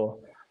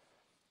beneficial.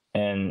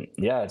 And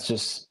yeah,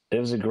 it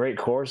was a great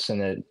course, and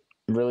it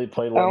really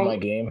played well in my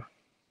game.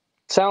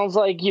 Sounds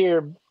like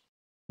you're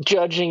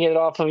judging it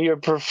off of your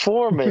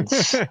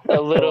performance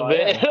a little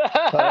bit.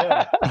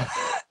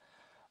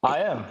 I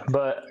am,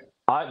 but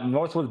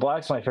Northwood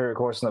Black's my favorite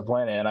course on the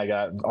planet, and I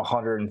got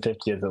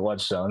 150th at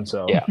Ledgestone.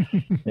 So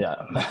yeah.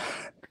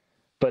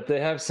 But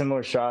they have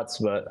similar shots,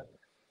 but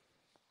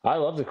I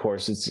love the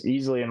course. It's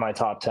easily in my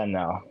top 10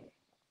 now.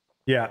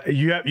 Yeah,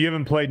 you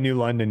haven't played New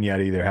London yet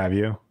either, have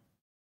you?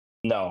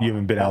 No, you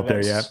haven't been out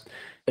there yet.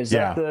 Is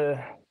that the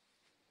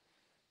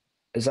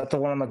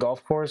one on the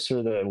golf course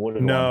or the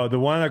wooded one? No, the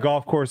one on the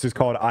golf course is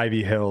called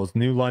Ivy Hills.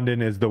 New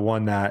London is the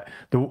one that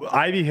the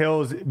Ivy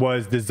Hills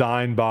was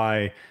designed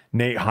by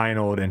Nate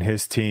Heinold and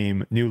his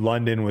team. New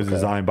London was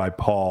designed by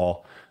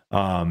Paul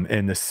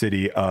in the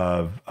city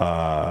of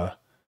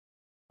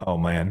oh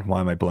man, why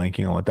am I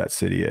blanking on what that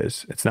city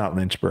is? It's not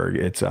Lynchburg.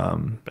 It's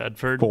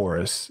Bedford.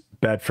 Forest.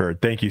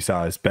 Bedford. Thank you,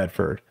 Saz.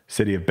 Bedford.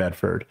 City of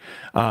Bedford.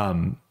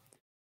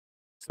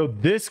 So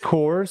this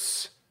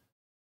course,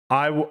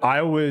 I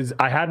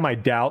had my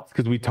doubts,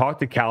 because we talked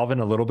to Calvin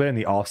a little bit in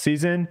the off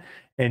season,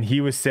 and he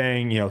was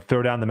saying,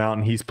 throw down the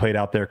mountain. He's played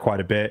out there quite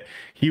a bit.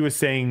 He was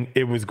saying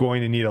it was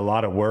going to need a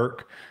lot of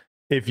work.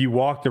 If you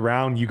walked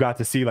around, you got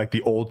to see like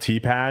the old tee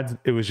pads.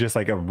 It was just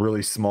like a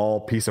really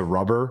small piece of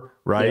rubber,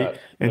 right? Yeah,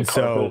 and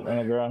so,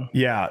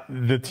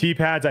 the tee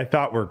pads I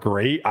thought were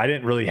great. I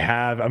didn't really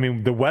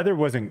the weather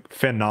wasn't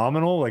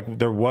phenomenal. Like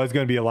there was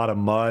going to be a lot of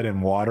mud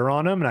and water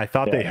on them, and I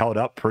thought they held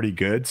up pretty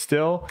good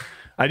still.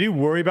 I do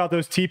worry about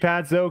those tee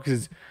pads though,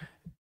 because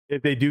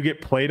if they do get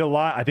played a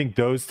lot, I think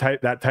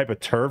that type of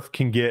turf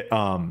can get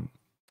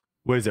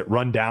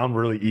run down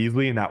really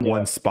easily in that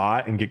one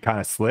spot and get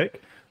kind of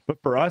slick. But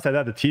for us, I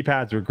thought the tee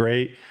pads were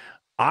great.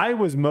 I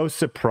was most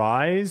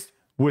surprised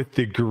with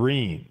the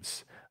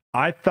greens.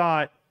 I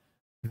thought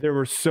there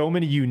were so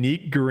many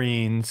unique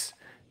greens,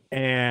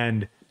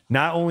 and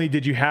not only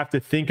did you have to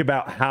think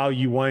about how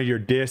you wanted your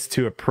disc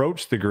to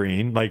approach the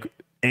green, like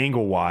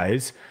angle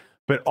wise,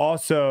 but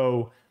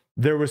also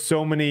there were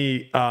so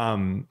many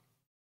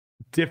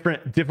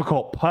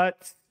difficult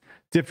putts,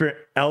 different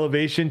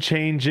elevation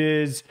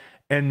changes,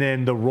 and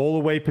then the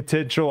rollaway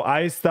potential.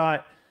 I just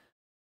thought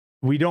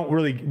we don't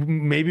really,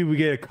 maybe we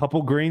get a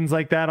couple greens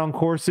like that on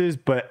courses,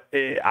 but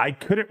I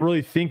couldn't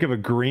really think of a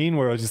green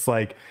where I was just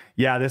like,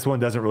 yeah, this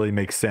one doesn't really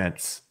make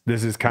sense.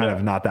 This is kind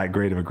of not that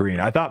great of a green.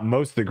 I thought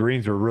most of the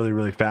greens were really,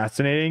 really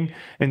fascinating.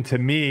 And to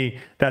me,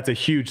 that's a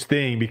huge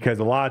thing because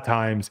a lot of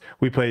times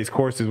we play these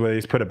courses where they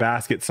just put a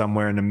basket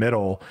somewhere in the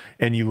middle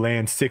and you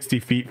land 60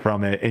 feet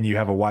from it and you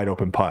have a wide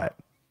open putt.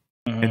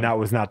 And that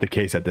was not the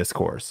case at this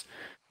course.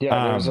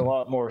 Yeah, there's a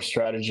lot more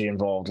strategy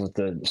involved with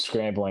the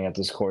scrambling at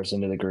this course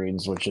into the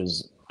greens, which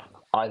is,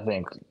 I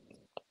think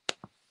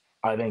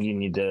you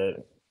need to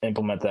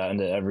implement that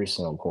into every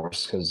single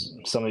course because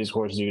some of these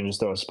courses you can just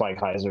throw a spike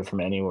hyzer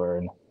from anywhere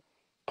and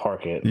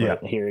park it. Yeah.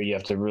 But here you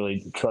have to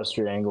really trust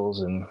your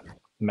angles and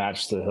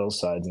match the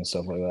hillsides and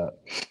stuff like that.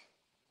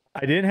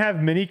 I didn't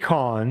have many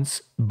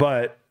cons,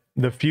 but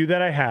the few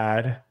that I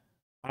had,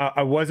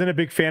 I wasn't a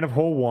big fan of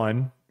hole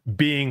one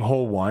being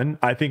hole one.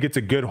 I think it's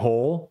a good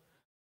hole.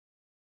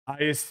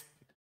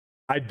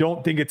 I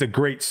don't think it's a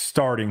great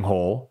starting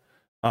hole.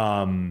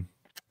 And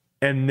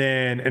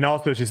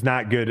also it's just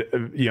not good.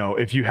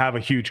 If you have a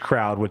huge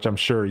crowd, which I'm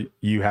sure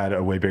you had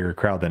a way bigger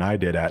crowd than I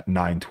did at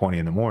 9:20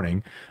 in the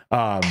morning.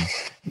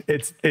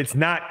 It's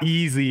not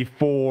easy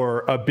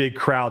for a big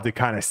crowd to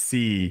kind of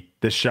see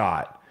the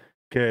shot.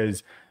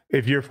 Cause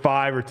if you're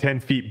 5 or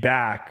 10 feet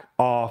back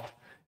off,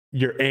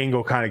 your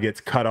angle kind of gets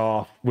cut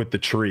off with the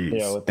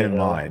trees in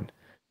line.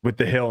 With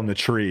the hill and the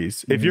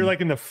trees. If you're like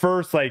in the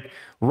first, like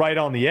right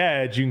on the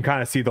edge, you can kind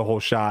of see the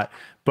whole shot.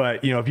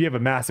 But if you have a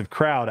massive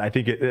crowd, I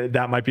think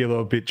that might be a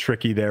little bit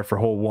tricky there for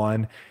hole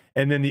one.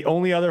 And then the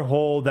only other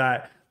hole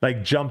that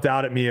like jumped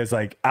out at me is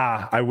like,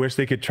 I wish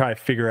they could try to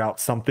figure out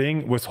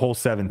something was hole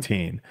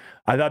 17.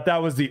 I thought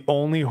that was the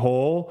only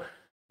hole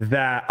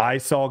that I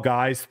saw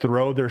guys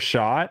throw their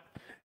shot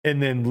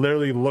and then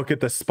literally look at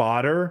the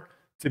spotter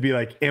to be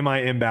like, am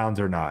I inbounds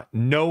or not?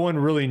 No one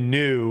really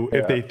knew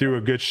if they threw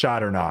a good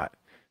shot or not.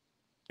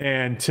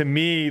 And to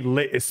me,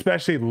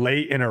 especially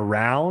late in a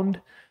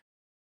round,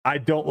 I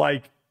don't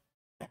like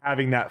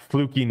having that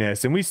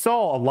flukiness. And we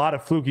saw a lot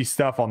of fluky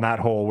stuff on that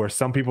hole where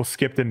some people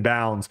skipped in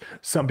bounds,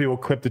 some people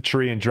clipped the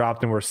tree and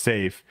dropped and were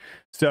safe.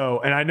 So,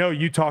 and I know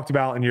you talked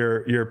about in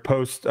your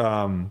post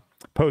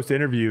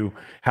interview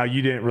how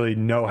you didn't really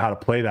know how to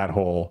play that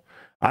hole.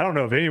 I don't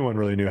know if anyone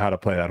really knew how to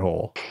play that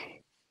hole.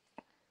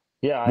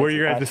 Yeah. What are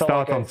your guys'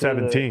 thoughts on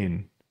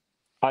 17?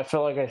 I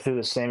felt like I threw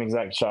the same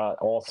exact shot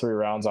all 3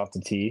 rounds off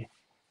the tee.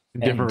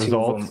 Different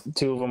results.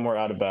 Two of them were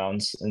out of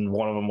bounds, and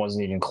one of them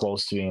wasn't even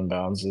close to being in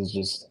bounds. It's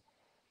just,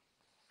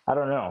 I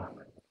don't know.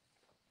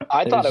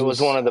 I thought it was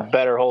one of the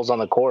better holes on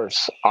the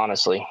course,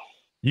 honestly.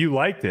 You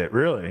liked it,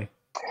 really?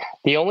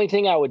 The only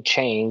thing I would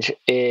change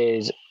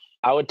is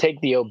I would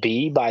take the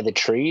OB by the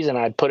trees and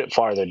I'd put it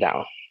farther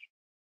down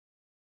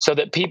so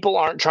that people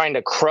aren't trying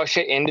to crush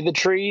it into the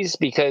trees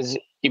because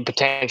you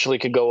potentially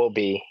could go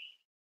OB.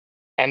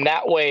 And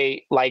that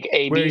way, like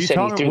AB said,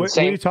 he threw the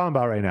same. What are you talking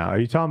about right now? Are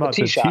you talking about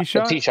the tee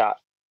shot? The tee shot.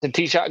 The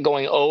tee shot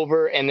going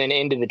over and then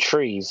into the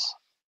trees.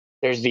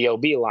 There's the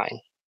OB line.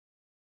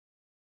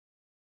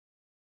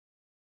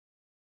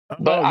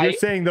 But you're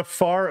saying the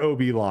far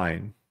OB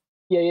line.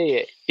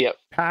 Yeah. Yep.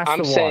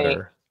 Past the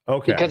water.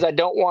 Okay. Because I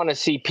don't want to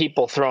see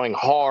people throwing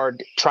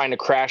hard, trying to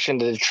crash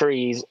into the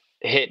trees,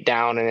 hit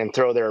down, and then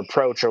throw their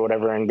approach or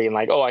whatever and being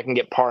like, oh, I can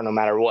get par no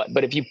matter what.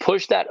 But if you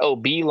push that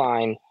OB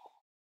line,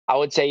 I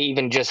would say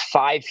even just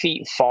 5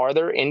 feet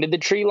farther into the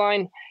tree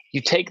line,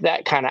 you take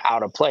that kind of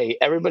out of play.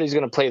 Everybody's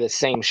going to play the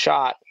same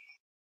shot.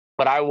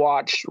 But I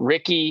watched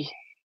Ricky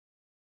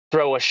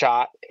throw a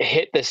shot,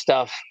 hit the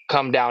stuff,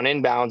 come down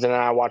inbounds, and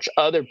then I watched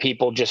other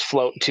people just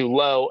float too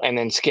low and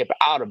then skip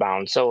out of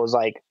bounds. So it was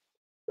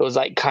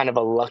like kind of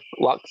a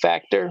luck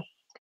factor.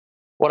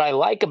 What I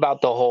like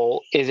about the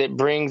hole is it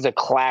brings a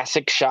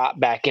classic shot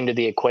back into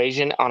the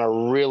equation on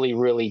a really,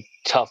 really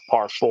tough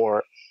par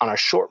 4 on a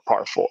short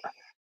par 4.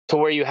 To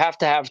where you have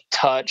to have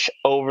touch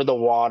over the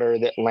water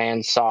that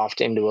lands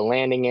soft into a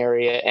landing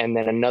area and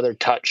then another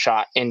touch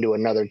shot into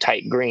another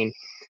tight green.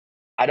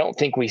 I don't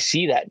think we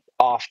see that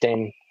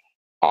often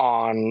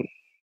on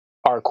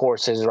our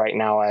courses right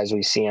now as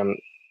we see them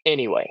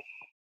anyway.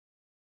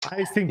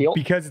 I think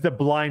because it's a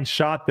blind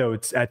shot, though,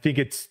 if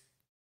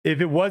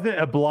it wasn't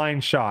a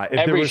blind shot,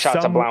 every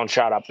shot's a blind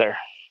shot up there.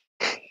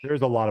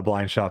 There's a lot of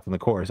blind shots on the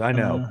course, I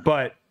know.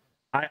 But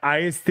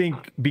I just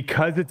think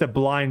because it's a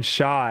blind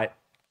shot,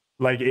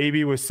 like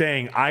AB was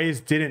saying, I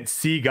just didn't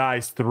see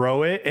guys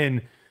throw it.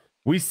 And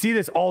we see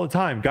this all the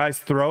time. Guys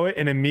throw it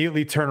and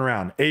immediately turn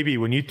around. AB,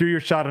 when you threw your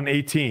shot on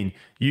 18,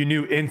 you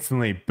knew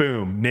instantly,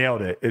 boom,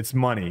 nailed it. It's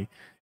money.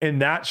 In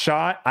that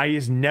shot, I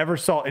just never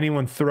saw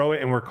anyone throw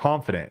it and were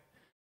confident.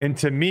 And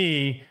to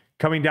me,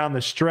 coming down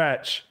the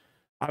stretch,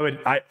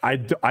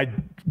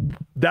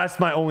 that's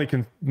my only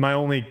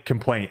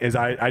complaint is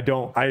I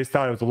just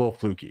thought it was a little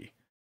fluky.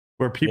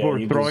 where people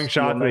were throwing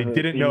shots and they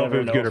didn't know if it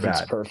was good or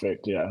bad. It's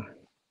perfect. Yeah.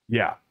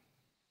 Yeah.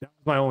 That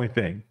was my only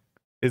thing.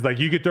 Is like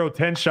you could throw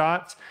 10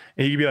 shots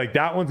and you could be like,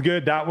 that one's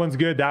good, that one's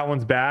good, that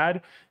one's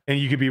bad. And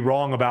you could be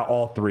wrong about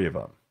all 3 of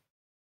them.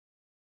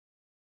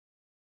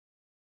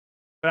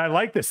 But I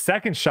like the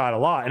second shot a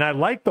lot. And I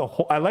like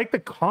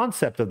the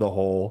concept of the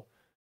hole.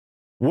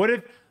 What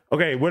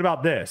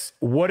about this?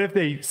 What if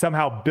they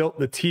somehow built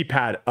the tee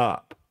pad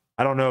up?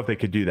 I don't know if they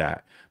could do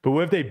that. But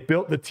what if they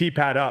built the tee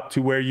pad up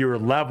to where you're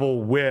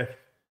level with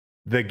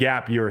the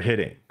gap you're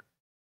hitting?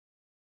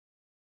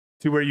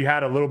 To where you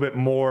had a little bit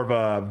more of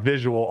a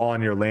visual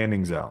on your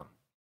landing zone.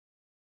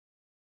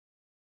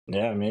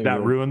 Yeah, maybe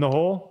that ruined the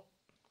hole.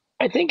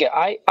 I think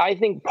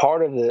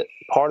part of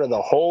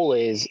the hole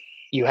is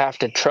you have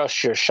to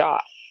trust your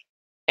shot,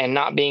 and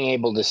not being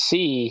able to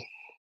see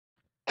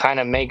kind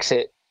of makes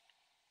it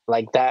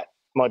like that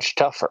much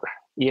tougher.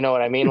 You know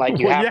what I mean? Like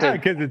you have to,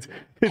 because it's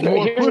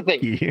more here's the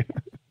thing.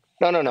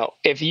 No.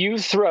 If you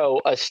throw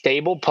a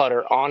stable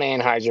putter on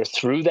Anheuser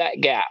through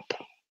that gap,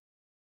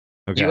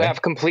 you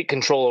have complete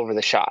control over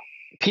the shot.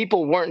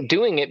 People weren't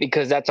doing it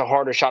because that's a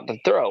harder shot to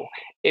throw.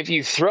 If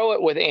you throw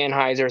it with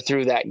Anheuser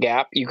through that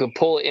gap, you can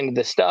pull it into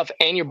the stuff,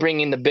 and you're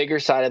bringing the bigger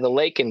side of the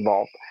lake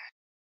involved.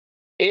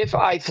 If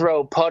I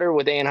throw putter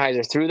with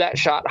Anheuser through that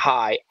shot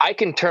high, I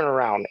can turn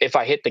around if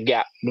I hit the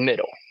gap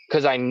middle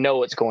because I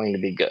know it's going to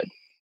be good.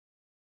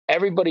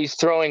 Everybody's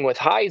throwing with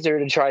hyzer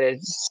to try to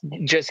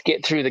just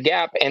get through the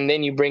gap, and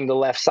then you bring the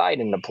left side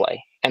into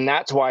play. And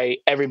that's why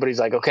everybody's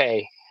like,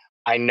 okay,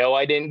 I know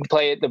I didn't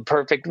play it the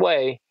perfect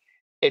way.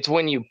 It's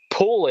when you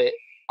pull it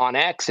on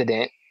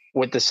accident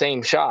with the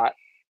same shot,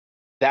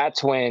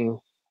 that's when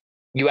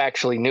you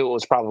actually knew it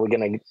was probably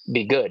going to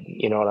be good.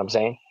 You know what I'm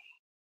saying?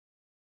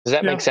 Does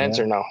that make sense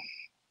or no?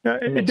 Yeah,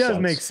 it does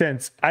make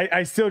sense.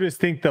 I still just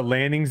think the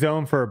landing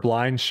zone for a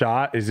blind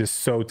shot is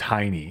just so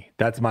tiny.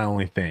 That's my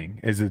only thing.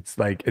 Is it's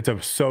like it's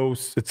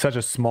such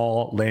a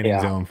small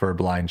landing zone for a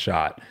blind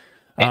shot.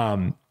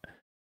 And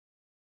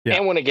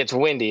when it gets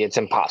windy, it's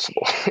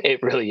impossible.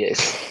 It really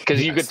is,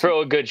 because you could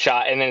throw a good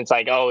shot and then it's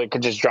like, oh, it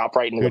could just drop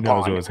right into the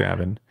pond. Who knows what's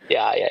happened?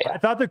 Yeah. I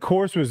thought the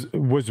course was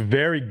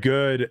very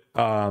good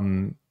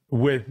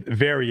with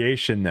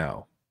variation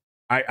though.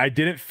 I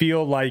didn't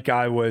feel like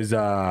I was.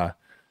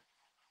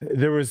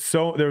 There was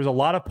a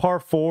lot of par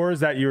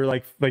 4s that you were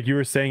like you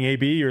were saying,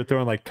 AB, you're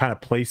throwing like kind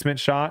of placement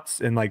shots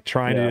and like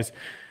trying to just.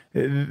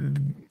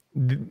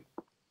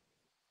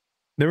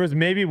 There was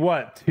maybe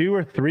 2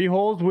 or 3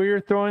 holes where you're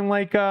throwing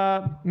like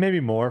maybe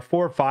more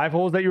 4 or 5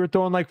 holes that you were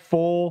throwing like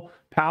full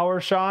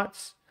power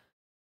shots,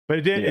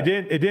 but it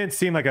didn't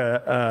seem like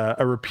a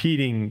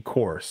repeating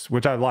course,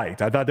 which I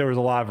liked. I thought there was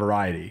a lot of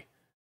variety.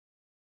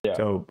 Yeah.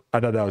 So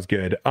I thought that was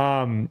good.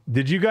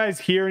 Did you guys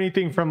hear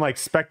anything from like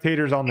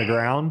spectators on the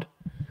ground?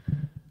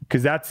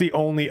 Because that's the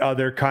only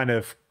other kind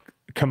of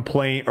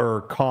complaint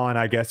or con,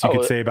 I guess you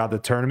could say, about the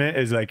tournament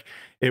is like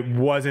it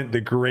wasn't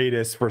the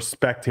greatest for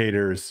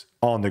spectators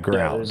on the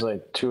ground. Yeah, there's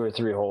like 2 or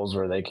 3 holes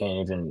where they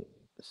can't even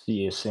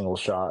see a single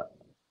shot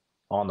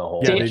on the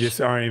hole. Yeah, they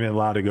just aren't even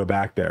allowed to go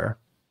back there.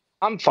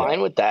 I'm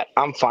fine with that.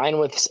 I'm fine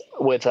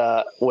with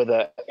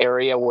a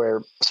area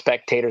where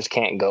spectators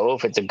can't go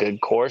if it's a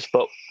good course,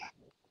 but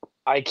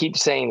I keep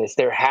saying this,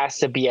 there has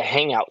to be a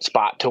hangout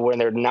spot to where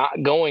they're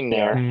not going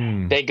there.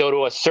 They go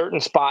to a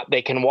certain spot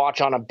they can watch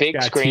on a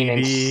big screen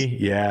and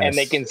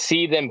they can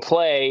see them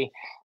play.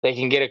 They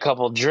can get a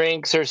couple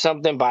drinks or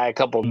something, buy a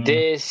couple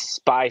discs,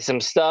 buy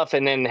some stuff,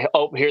 and then,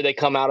 here they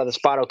come out of the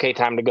spot. Okay,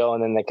 time to go,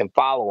 and then they can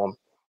follow them.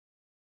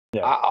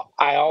 Yeah.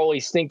 I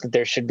always think that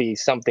there should be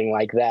something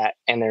like that,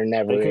 and there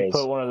never is. They could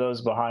put one of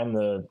those behind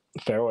the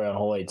fairway on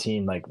hole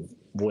 18, like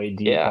way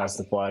deep past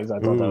the flags. I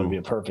thought that would be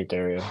a perfect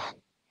area.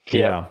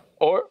 Yeah.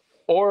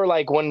 Or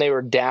like when they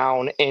were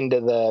down into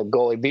the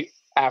goalie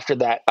after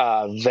that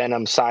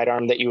Venom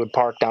sidearm that you would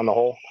park down the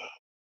hole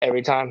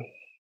every time.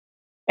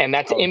 And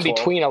that's in 12.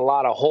 Between a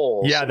lot of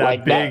holes. Yeah,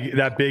 that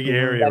big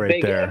area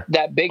there.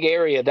 That big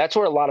area, that's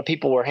where a lot of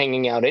people were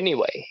hanging out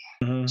anyway.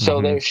 Mm-hmm.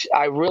 So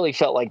I really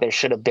felt like there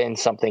should have been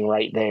something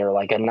right there,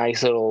 like a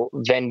nice little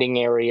vending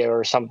area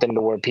or something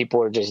to where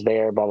people are just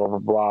there, blah, blah, blah,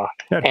 blah.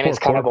 And it's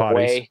kind of a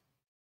way.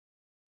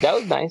 That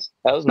was nice.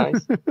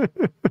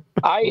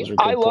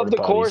 I love the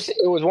course.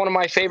 It was one of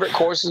my favorite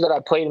courses that I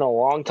played in a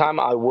long time.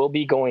 I will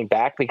be going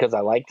back because I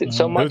liked it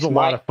so much. It was a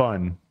lot of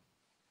fun.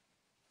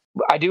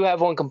 I do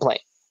have one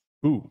complaint.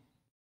 Ooh.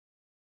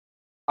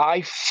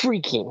 I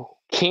freaking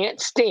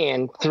can't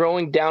stand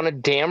throwing down a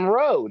damn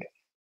road.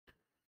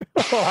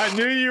 Oh, I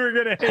knew you were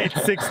going to hate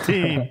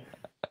 16.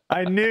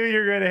 I knew you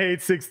were going to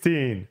hate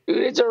 16.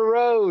 It's a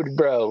road,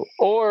 bro.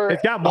 Or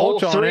it's got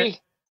mulch on it.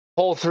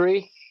 Hole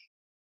 3,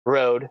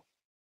 road.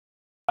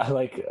 I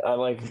like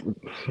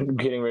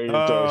getting ready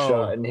to throw a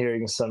shot and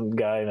hearing some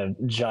guy in a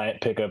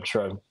giant pickup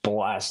truck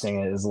blasting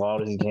it as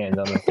loud as he can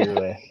down the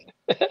freeway.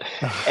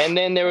 And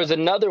then there was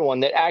another one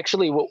that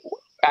actually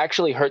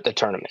hurt the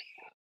tournament.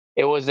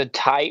 It was a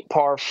tight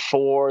par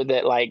 4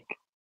 that like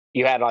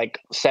you had like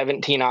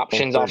 17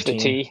 options off the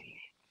tee,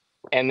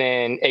 and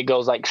then it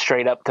goes like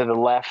straight up to the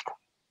left.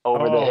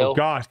 over the hill.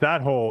 Gosh,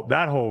 that hole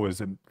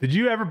was. Did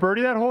you ever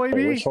birdie that hole,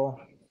 AB? Which hole?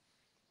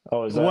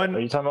 Oh, is that? One, are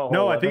you talking about?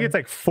 No, hole I think 11? it's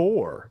like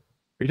 4. Are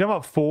you talking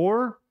about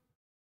 4?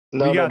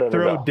 No, you no, got no,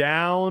 throw no.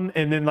 down,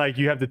 and then like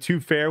you have the 2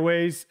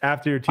 fairways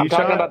after your tee I'm shot.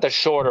 talking about the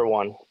shorter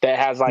one that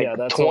has like yeah,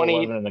 that's 20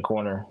 hole 11 in the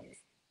corner.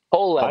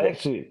 Hole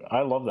 11.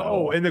 I love that. Oh,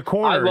 hole. in the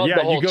corner. I love yeah,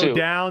 the hole you go too.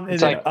 down and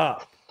It's then like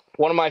up.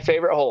 one of my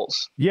favorite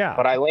holes. Yeah.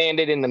 But I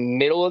landed in the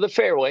middle of the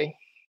fairway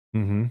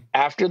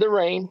after the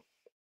rain,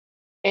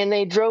 and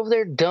they drove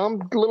their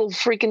dumb little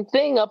freaking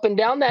thing up and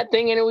down that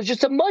thing, and it was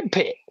just a mud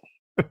pit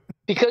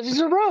because it's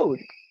a road.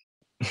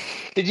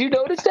 Did you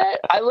notice that?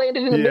 I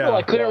landed in the middle.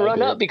 I couldn't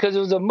run up because it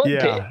was a mud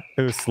pit.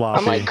 It was sloppy.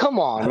 I'm like, come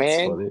on,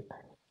 man. Funny.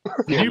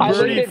 Did you I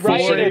birdie landed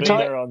right in Should've their been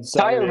there on tire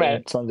Saturday mat.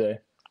 and Sunday.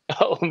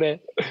 Oh, man.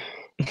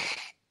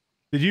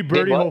 Did you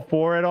birdie what? hole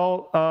 4 at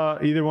all?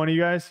 Either one of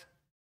you guys?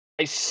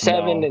 I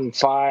 7 and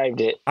 5'd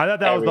it. I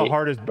thought that was the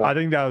hardest. I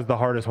think that was the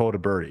hardest hole to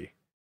birdie.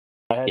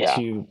 I had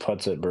 2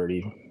 putts at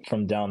birdie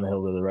from down the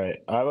hill to the right.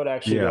 I would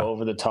actually go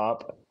over the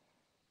top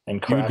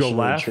and crash go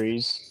into left? the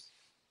trees,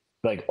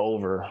 like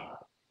over.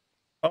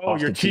 Oh,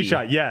 your tee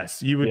shot.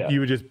 Yes, you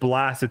would just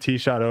blast a tee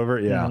shot over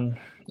it. Yeah. And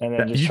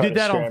then just you try did to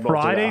that on scramble to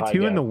Friday high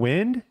too in gap. the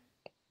wind.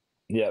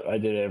 Yep, I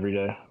did it every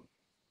day.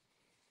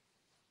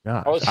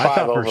 Gosh, I was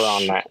 5 over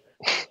on that.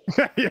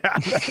 Yeah,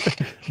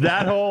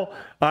 that hole.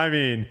 I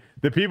mean,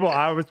 the people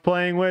I was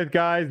playing with,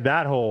 guys,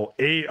 that hole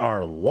ate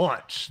our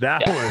lunch.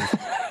 That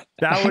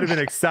would have been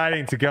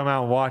exciting to come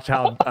out and watch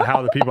how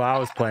the people I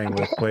was playing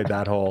with played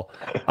that hole.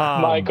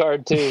 My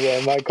card too,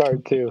 man. My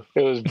card too.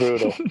 It was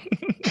brutal.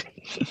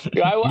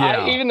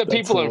 Even the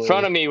people in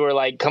front of me were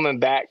like coming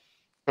back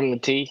from the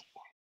tee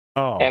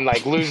and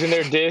like losing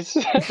their disc.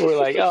 We're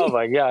like, oh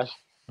my gosh.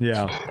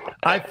 Yeah,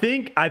 I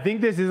think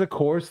this is a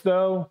course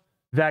though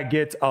that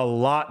gets a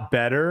lot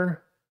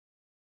better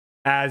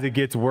as it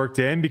gets worked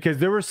in, because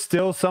there were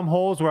still some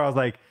holes where I was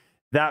like,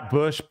 that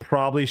bush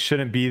probably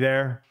shouldn't be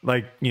there.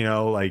 Like,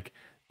 like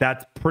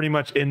that's pretty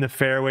much in the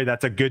fairway.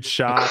 That's a good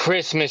shot.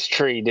 Christmas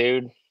tree,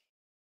 dude.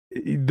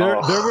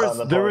 There's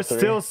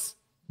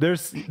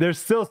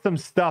still some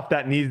stuff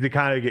that needs to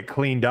kind of get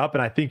cleaned up,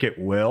 and I think it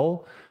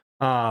will.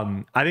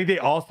 I think they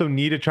also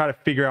need to try to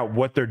figure out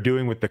what they're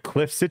doing with the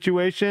cliff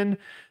situation,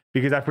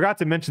 because I forgot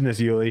to mention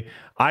this, Yuli.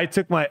 I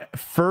took my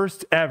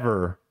first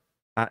ever,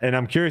 and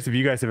I'm curious if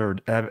you guys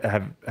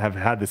have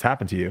had this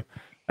happen to you.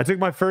 I took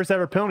my first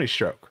ever penalty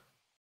stroke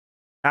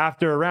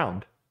after a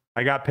round.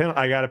 I got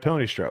a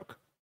penalty stroke.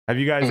 Have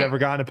you guys ever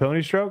gotten a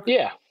penalty stroke?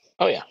 Yeah.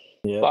 Oh yeah.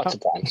 Lots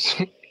of times.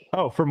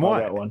 Oh, from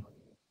what? I got one.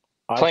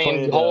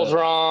 Playing holes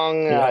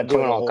wrong,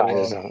 doing all kinds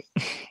of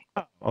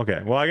stuff.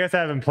 Okay. Well, I guess I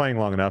haven't been playing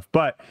long enough,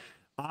 but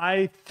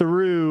I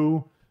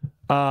threw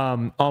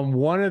on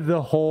one of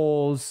the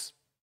holes.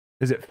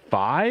 Is it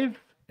 5?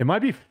 It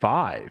might be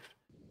 5.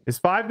 Is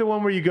 5 the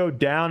one where you go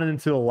down and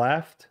to the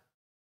left?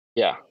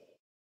 Yeah.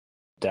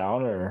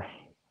 Down or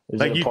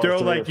like you throw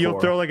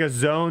you'll throw like a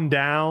zone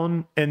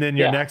down, and then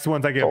your next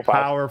one's like a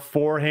power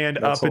forehand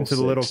up into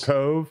the little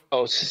cove.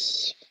 Oh,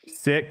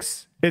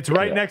 6. It's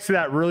right next to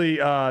that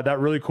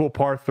really cool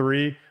par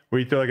 3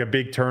 where you throw like a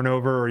big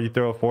turnover or you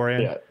throw a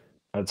forehand. Yeah.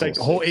 It's like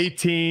hole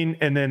 18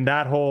 and then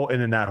that hole and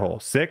then that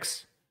hole.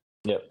 6.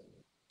 Yep.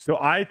 So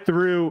I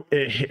threw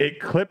it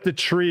clipped the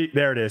tree.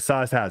 There it is.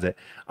 Size has it.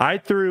 I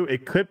threw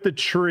it, clipped the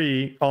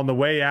tree on the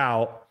way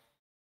out,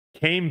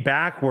 came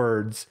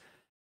backwards,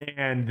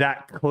 and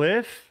that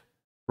cliff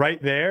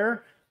right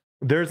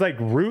there's like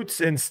roots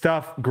and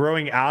stuff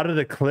growing out of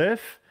the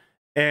cliff,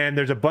 and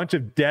there's a bunch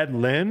of dead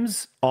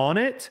limbs on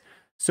it.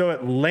 So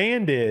it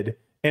landed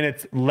and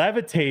it's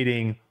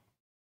levitating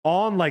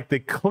on like the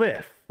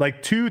cliff,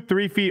 like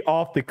 2-3 feet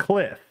off the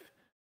cliff.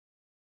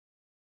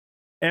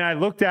 And I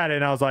looked at it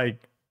and I was like,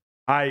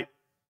 I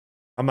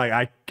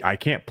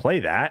can't play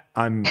that.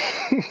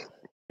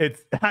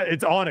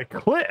 It's on a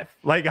cliff.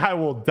 Like I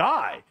will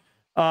die.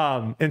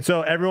 And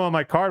so everyone on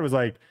my card was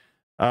like,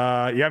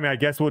 I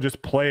guess we'll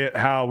just play it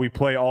how we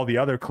play all the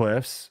other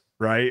cliffs,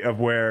 right? Of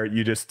where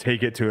you just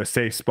take it to a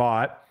safe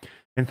spot.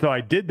 And so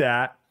I did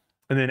that.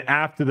 And then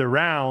after the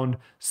round,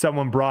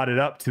 someone brought it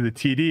up to the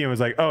TD and was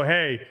like, oh,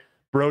 hey,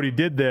 Brody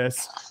did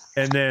this.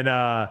 And then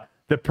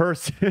the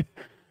person,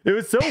 it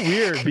was so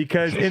weird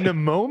because in the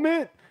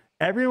moment,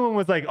 everyone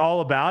was like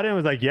all about it and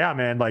was like, yeah,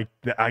 man, like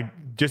I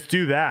just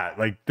do that.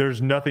 Like there's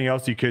nothing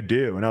else you could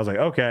do. And I was like,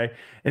 okay.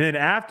 And then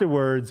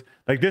afterwards,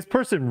 like this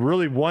person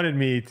really wanted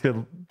me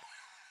to,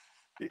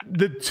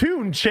 the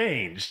tune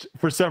changed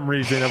for some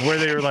reason of where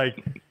they were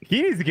like,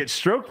 he needs to get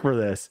stroked for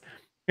this.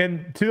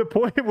 And to the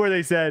point where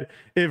they said,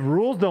 if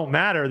rules don't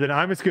matter, then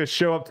I'm just going to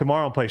show up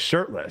tomorrow and play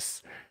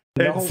shirtless.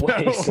 No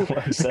way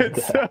someone said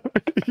that.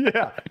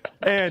 Yeah.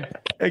 And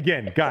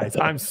again, guys,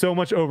 I'm so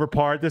much over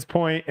par at this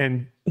point,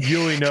 and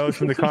Yuli knows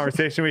from the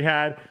conversation we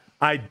had,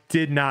 I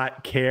did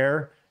not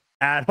care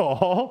at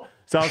all.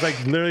 So I was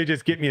like, literally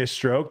just get me a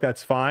stroke.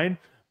 That's fine.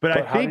 But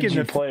I think how did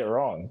you play it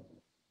wrong?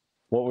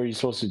 What were you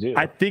supposed to do?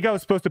 I think I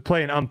was supposed to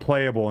play an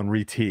unplayable and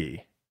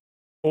re-tee,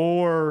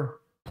 or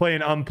play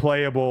an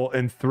unplayable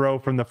and throw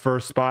from the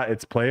first spot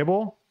it's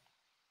playable.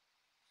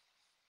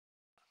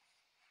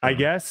 I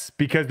guess,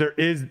 because there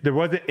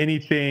wasn't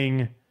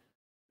anything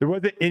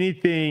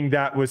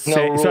that was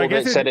No rule so I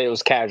guess that said it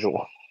was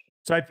casual.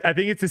 So I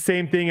think it's the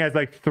same thing as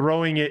like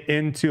throwing it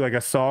into like a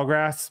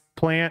sawgrass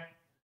plant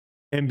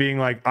and being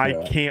like, I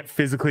can't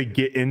physically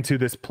get into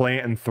this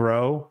plant and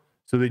throw.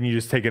 So then you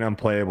just take it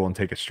unplayable and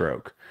take a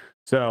stroke.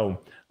 So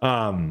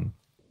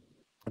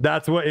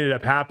that's what ended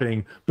up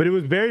happening. But it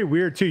was very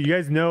weird too. You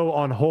guys know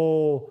on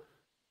hole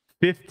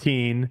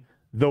 15,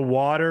 the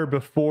water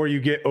before you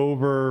get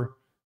over,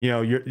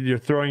 you're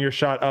throwing your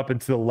shot up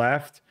and to the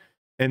left.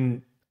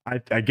 And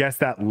I guess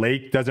that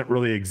lake doesn't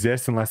really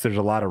exist unless there's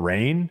a lot of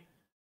rain.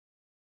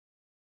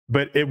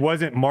 But it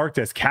wasn't marked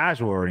as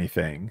casual or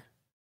anything.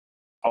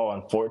 Oh,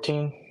 on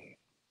 14?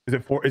 Is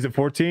it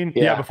 14?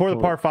 Yeah. Before the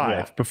par 5.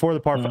 Yeah. Before the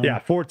par 5. Yeah,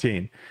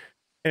 14.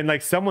 And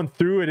like someone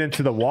threw it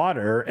into the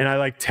water and I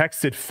like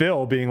texted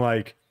Phil being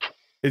like,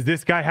 is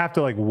this guy have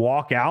to like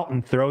walk out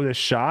and throw this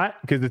shot?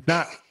 Because it's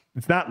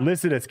not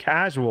listed as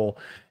casual.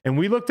 And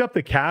we looked up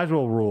the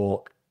casual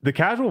rule. The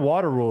casual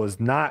water rule is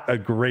not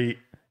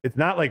it's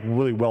not like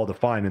really well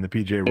defined in the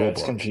PGA rule.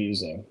 It's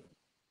confusing.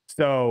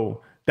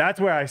 So that's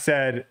where I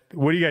said,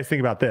 what do you guys think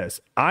about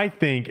this? I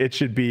think it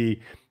should be,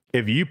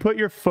 if you put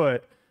your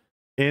foot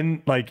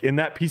in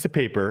that piece of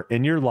paper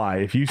in your lie,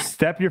 if you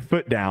step your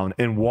foot down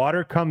and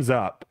water comes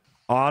up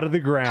out of the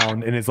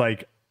ground and is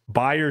like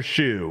by your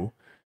shoe,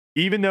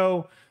 even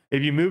though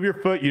if you move your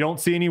foot, you don't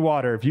see any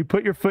water. If you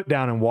put your foot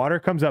down and water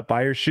comes up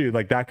by your shoe,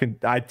 like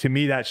that to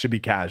me, that should be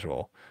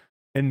casual.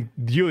 And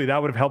Yuli,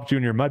 that would have helped you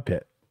in your mud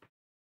pit.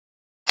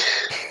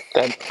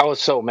 I was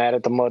so mad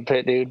at the mud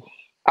pit, dude.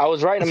 I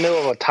was right in the middle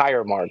of a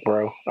tire mark,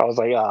 bro. I was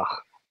like, ah.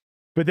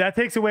 But that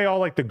takes away all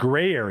like the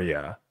gray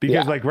area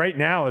because like right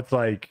now it's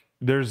like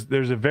there's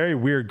a very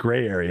weird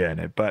gray area in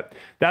it. But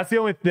that's the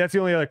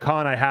only other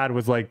con I had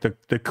was like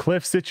the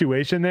cliff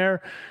situation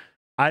there.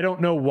 I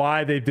don't know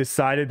why they've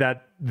decided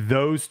that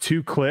those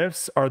two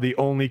cliffs are the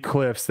only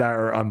cliffs that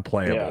are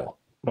unplayable. Yeah.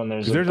 When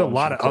there's a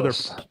lot of other.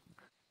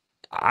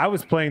 I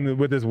was playing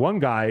with this one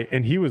guy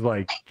and he was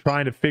like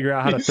trying to figure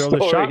out how to throw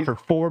the shot for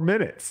 4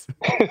 minutes.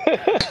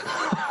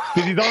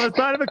 Because he's on the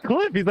side of a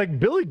cliff. He's like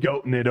Billy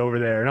Goating it over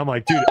there. And I'm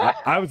like, dude,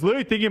 I was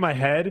literally thinking in my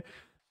head,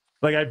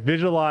 like I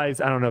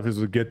visualized, I don't know if this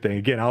was a good thing.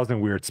 Again, I was in a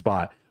weird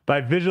spot, but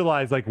I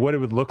visualized like what it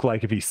would look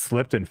like if he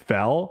slipped and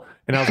fell.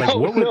 And I was like,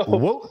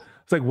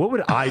 what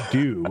would I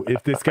do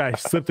if this guy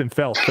slipped and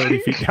fell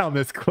 30 feet down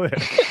this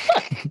cliff?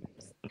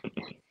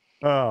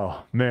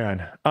 Oh,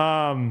 man.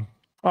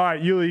 All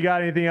right, Yuli, you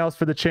got anything else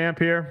for the champ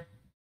here?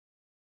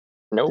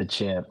 Nope. The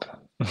champ.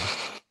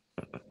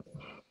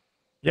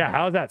 Yeah,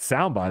 how does that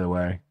sound, by the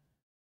way?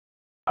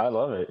 I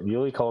love it.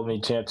 Yuli called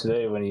me champ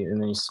today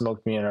and then he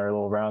smoked me in our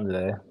little round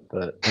today.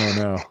 But oh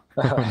no,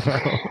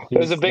 it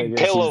was a big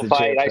pillow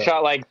fight. I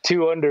shot like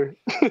 2 under.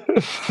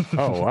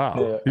 Oh wow!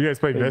 Yeah. You guys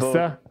played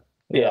Vista?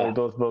 Yeah, we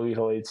both bogeyed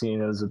hole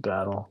 18. It was a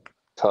battle.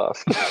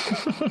 Tough.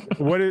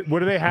 What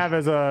do they have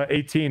as a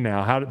 18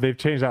 now? They've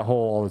changed that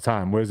hole all the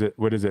time?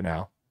 What is it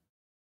now?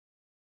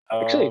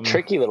 Actually, a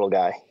tricky little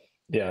guy.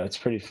 Yeah, it's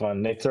pretty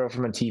fun. They throw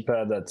from a tee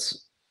pad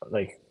that's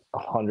like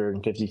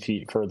 150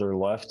 feet further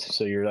left,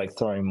 so you're like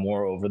throwing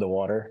more over the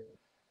water.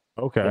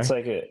 Okay. It's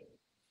like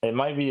it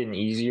might be an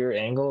easier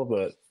angle,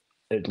 but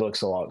it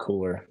looks a lot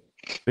cooler.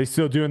 They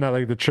still doing that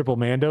like the triple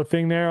Mando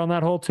thing there on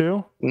that hole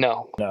too?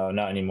 No,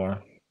 not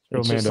anymore.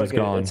 Triple Mando's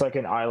gone. It's like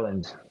an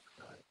island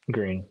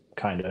green,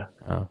 kind of.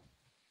 Oh.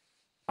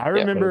 I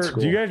remember.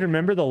 Cool. Do you guys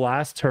remember the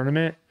last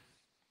tournament?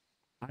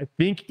 I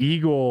think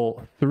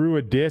Eagle threw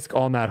a disc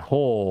on that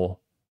hole.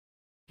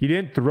 He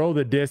didn't throw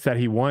the disc that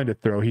he wanted to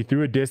throw. He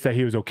threw a disc that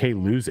he was okay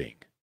losing.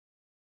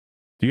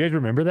 Do you guys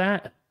remember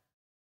that?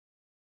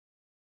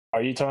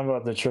 Are you talking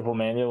about the triple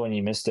Mando when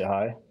you missed it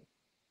high?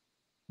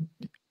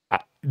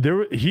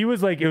 He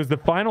was like, it was the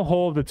final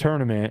hole of the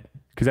tournament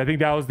because I think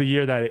that was the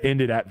year that it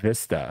ended at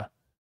Vista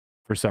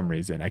for some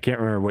reason. I can't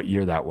remember what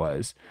year that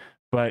was,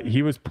 but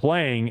he was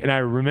playing, and I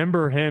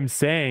remember him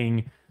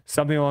saying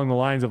something along the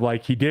lines of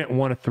like he didn't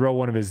want to throw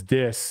one of his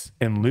discs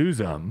and lose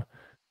them,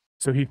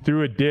 so he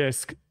threw a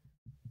disc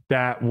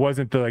that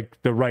wasn't the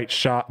right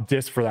shot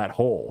disc for that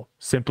hole.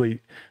 Simply,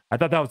 I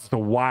thought that was the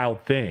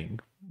wild thing.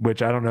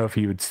 Which I don't know if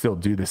he would still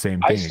do the same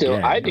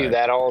thing. I do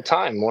that all the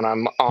time when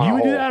I'm on. You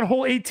would do that on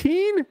hole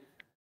 18?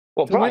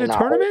 Well, to win a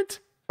tournament?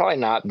 Probably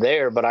not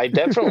there, but I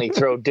definitely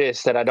throw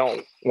discs that I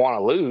don't want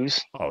to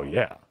lose. Oh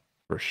yeah,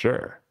 for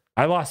sure.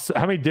 I lost.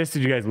 How many discs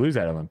did you guys lose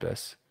at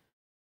Olympus?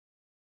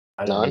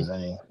 I didn't lose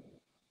any.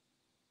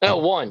 No,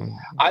 1.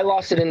 I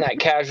lost it in that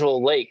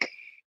casual lake.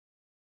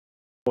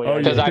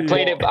 Because I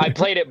played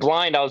it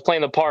blind. I was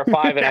playing the par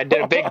 5 and I did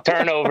a big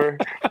turnover.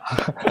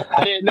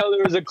 I didn't know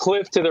there was a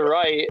cliff to the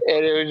right,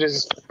 and it was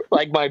just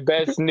like my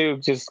best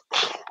nuke just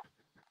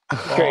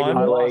straight in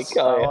the lake.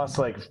 I lost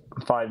like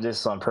 5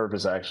 discs on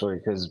purpose actually,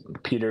 because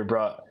Peter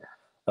brought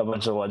a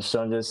bunch of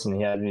ledgestone discs and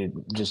he had me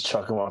just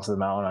chuck them off the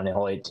mountain on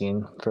hole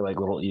 18 for like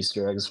little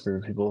Easter eggs for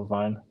people to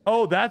find.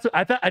 Oh,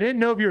 I didn't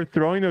know if you were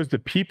throwing those to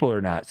people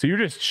or not. So you're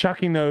just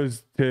chucking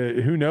those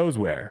to who knows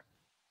where.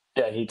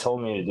 Yeah, he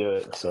told me to do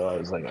it, so I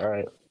was like, all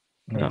right.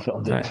 And he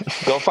filmed it.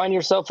 Go find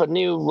yourself a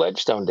new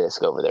Ledgestone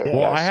disc over there. Yeah,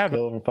 Well, guys, I have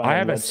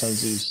a Ledgestone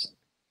Zeus.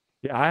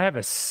 Yeah, I have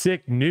a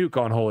sick nuke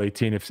on hole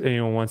 18 if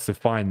anyone wants to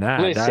find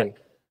that. Listen,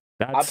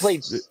 that's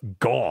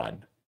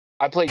gone.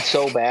 I played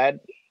so bad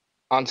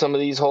on some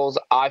of these holes,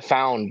 I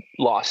found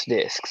lost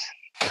discs.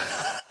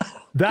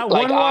 That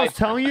one hole I was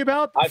telling you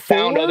about? I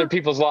found other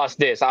people's lost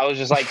discs. I was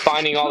just like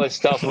finding all this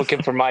stuff,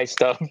 looking for my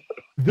stuff.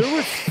 There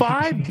was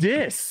 5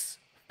 discs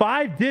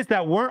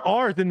that weren't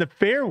ours in the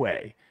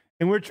fairway.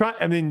 And we're trying,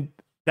 I mean,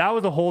 that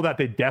was a hole that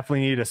they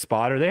definitely needed a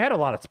spotter. They had a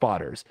lot of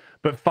spotters,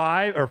 but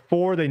 5 or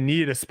 4, they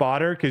needed a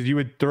spotter because you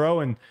would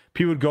throw and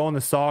people would go on the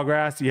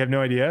sawgrass. You have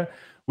no idea.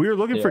 We were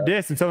looking for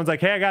discs and someone's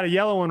like, hey, I got a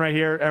yellow one right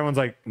here. Everyone's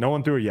like, no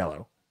one threw a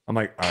yellow. I'm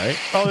like, all right.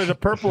 Oh, there's a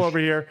purple over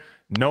here.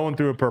 No one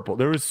threw a purple.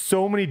 There was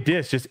so many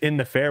discs just in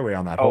the fairway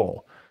on that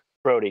hole.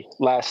 Brody,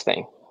 last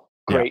thing.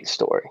 Great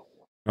story.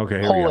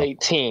 Okay, hole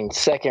 18,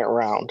 second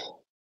round,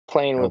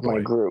 playing with my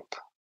group.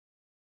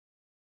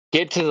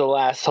 Get to the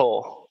last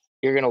hole.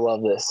 You're going to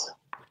love this.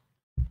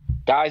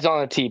 Guy's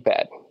on the tee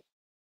pad,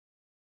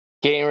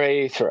 getting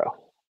ready to throw.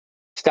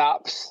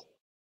 Stops,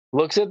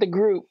 looks at the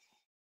group,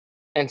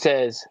 and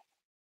says,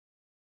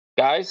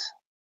 guys,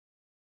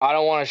 I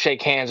don't want to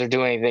shake hands or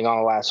do anything on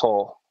the last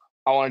hole.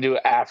 I want to do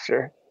it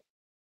after.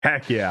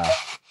 Heck yeah.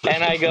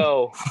 And I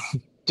go,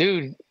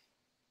 dude,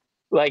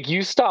 like,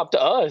 you stopped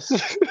us.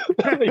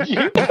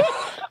 You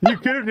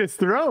could have just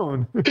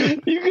thrown.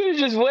 You could have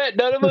just went.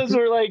 None of us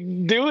were like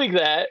doing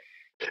that.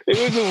 It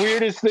was the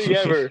weirdest thing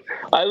ever.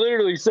 I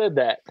literally said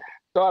that.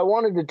 So I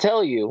wanted to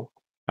tell you.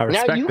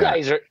 Now you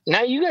guys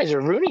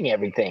are ruining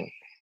everything.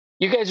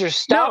 You guys are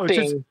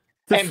stopping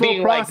and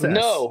being process. Like,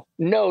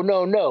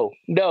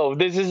 no,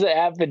 this isn't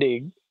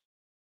happening.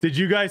 Did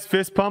you guys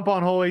fist pump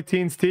on hole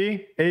 18's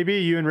tee? AB,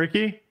 you and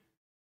Ricky?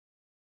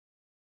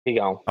 He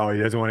gone. Oh,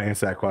 he doesn't want to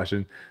answer that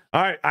question.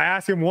 All right, I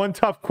ask him one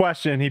tough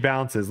question, he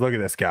bounces. Look at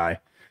this guy.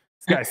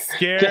 This guy's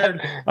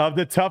scared of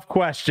the tough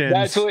questions.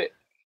 That's what.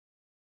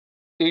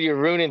 Dude, you're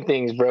ruining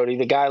things, Brody.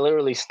 The guy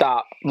literally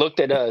stopped, looked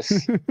at us.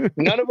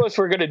 None of us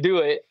were gonna do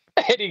it,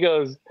 and he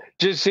goes,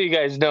 "Just so you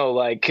guys know,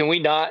 like, can we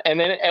not?" And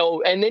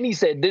then he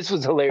said, "This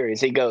was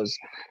hilarious." He goes,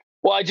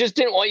 "Well, I just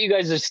didn't want you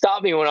guys to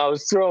stop me when I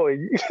was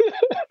throwing."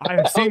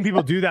 I've seen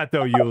people do that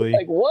though, Yuli.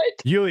 Like, what?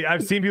 Yuli,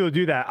 I've seen people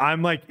do that.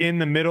 I'm like in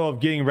the middle of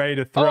getting ready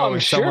to throw,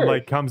 and someone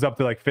like comes up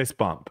to like fist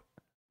bump,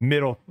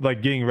 middle,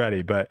 like getting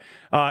ready. But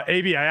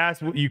AB, I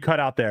asked, you cut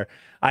out there.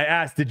 I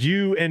asked, did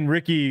you and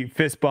Ricky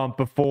fist bump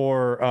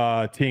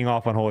before teeing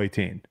off on hole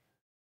 18?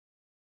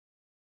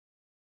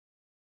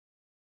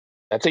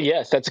 That's a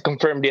yes. That's a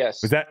confirmed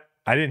yes. Was that?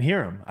 I didn't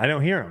hear him. I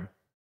don't hear him.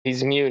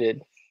 He's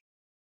muted.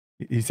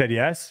 He said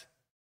yes.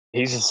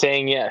 He's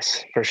saying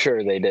yes for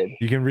sure. They did.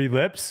 You can read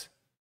lips.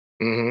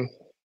 Mm-hmm.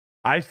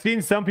 I've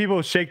seen some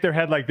people shake their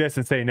head like this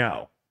and say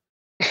no.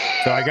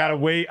 So I gotta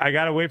wait. I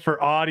gotta wait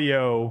for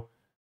audio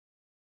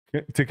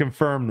to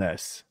confirm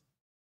this.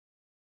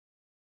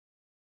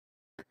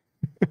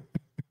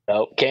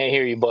 Oh, can't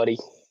hear you, buddy.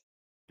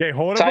 Okay,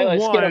 hold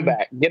Silas, up a 1. Get him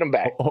back. Get him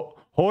back.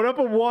 Hold up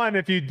a 1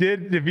 if you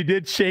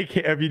did shake.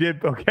 If you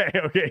did, okay,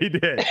 he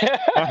did.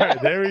 All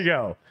right, there we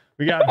go.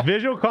 We got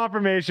visual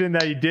confirmation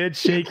that he did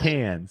shake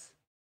hands.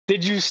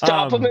 Did you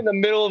stop him in the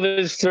middle of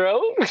his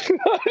throw?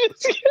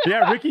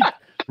 Yeah,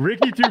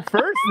 Ricky threw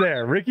first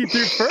there. Ricky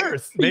threw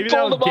first. Maybe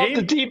that was off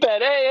the tee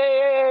pad.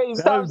 Hey,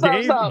 stop.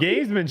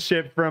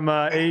 Gamesmanship from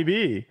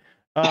AB.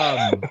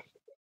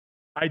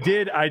 I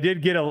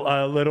did get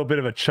a little bit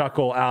of a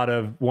chuckle out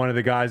of one of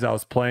the guys I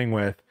was playing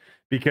with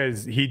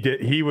because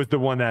he was the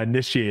one that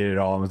initiated it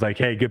all and was like,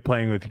 hey, good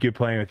playing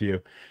with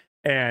you.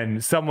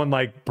 And someone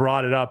like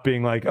brought it up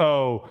being like,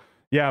 oh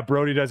yeah,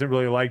 Brody doesn't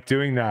really like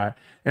doing that.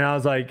 And I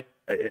was like,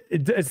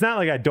 it's not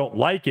like I don't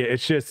like it.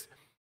 It's just,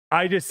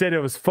 I just said it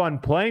was fun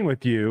playing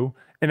with you.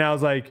 And I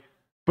was like,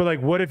 but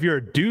like, what if you're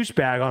a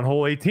douchebag on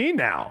hole 18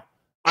 now?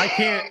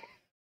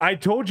 I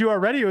told you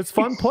already it was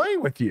fun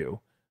playing with you.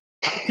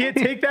 I can't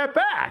take that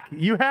back.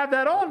 You have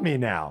that on me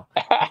now.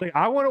 Like,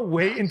 I want to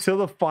wait until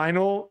the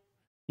final,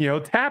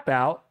 tap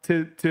out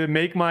to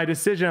make my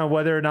decision on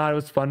whether or not it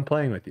was fun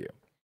playing with you.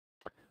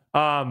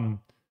 I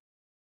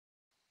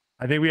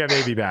think we have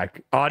AB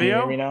back. Audio? Can you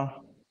hear me now?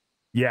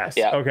 Yes.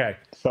 Yeah. Okay.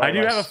 Sorry, I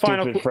do have a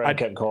final. Stupid friend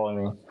kept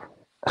calling me.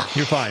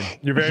 You're fine.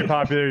 You're very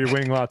popular. You're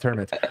winning a lot of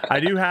tournaments. I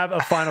do have a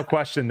final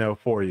question though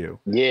for you.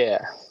 Yeah.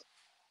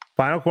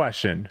 Final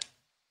question.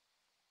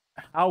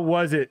 How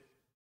was it?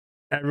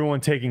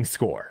 Everyone taking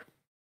score.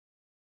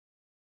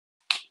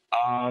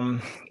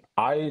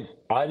 I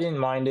didn't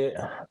mind it.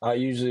 I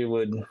usually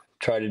would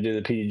try to do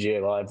the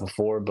PDGA live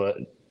before, but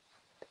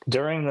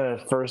during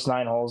the first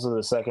 9 holes of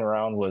the second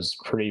round was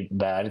pretty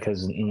bad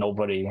because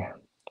nobody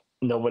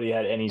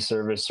had any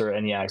service or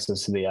any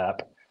access to the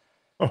app.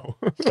 Oh.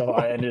 So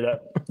I ended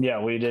up,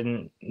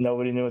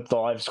 nobody knew what the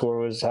live score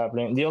was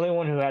happening. The only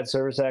one who had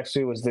service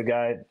actually was the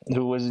guy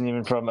who wasn't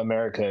even from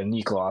America,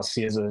 Niklas.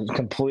 He has a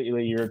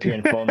completely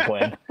European phone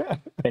plan,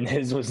 and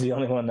his was the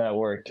only one that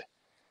worked.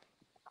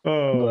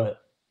 Oh.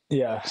 But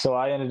yeah, so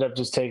I ended up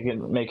just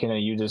making a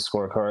UDIS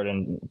scorecard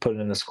and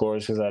putting in the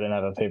scores because I didn't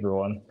have a paper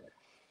one.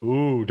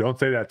 Ooh, don't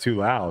say that too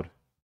loud.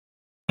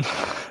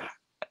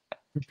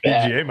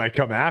 PGA might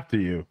come after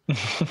you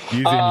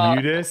using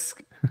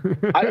UDisc.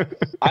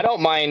 I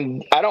don't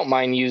mind. I don't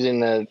mind using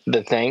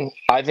the thing.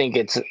 I think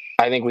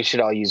we should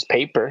all use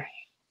paper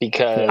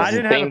because I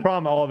didn't have a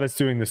problem all of us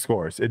doing the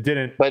scores. It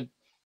didn't.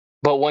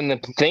 But when the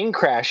thing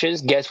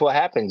crashes, guess what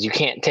happens? You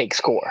can't take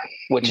score,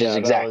 which is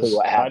exactly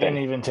what happened. I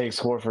didn't even take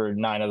score for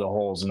 9 of the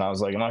holes, and I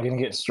was like, am I going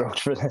to get stroked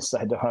for this?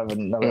 I don't have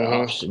another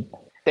option.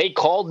 They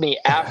called me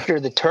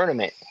after the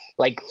tournament,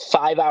 like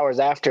 5 hours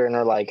after, and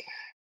they're like,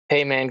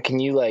 "Hey, man, can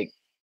you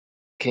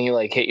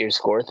hit your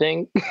score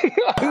thing?"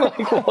 I'm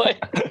like,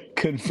 "What?"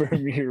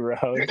 Confirm your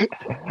route.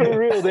 For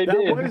real, they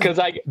did, because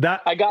I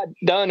got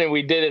done and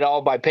we did it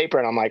all by paper,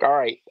 and I'm like, all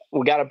right,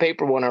 we got a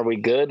paper one. Are we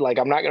good? Like,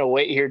 I'm not gonna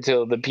wait here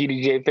till the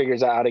PDJ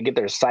figures out how to get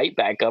their site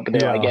back up, and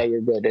they're like, yeah,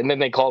 you're good. And then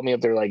they called me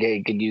up. They're like,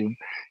 hey, can you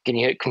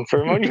hit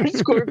confirm on your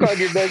scorecard?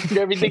 You're messing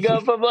everything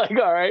up. I'm like,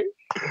 all right.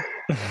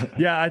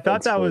 Yeah, I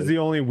thought that was the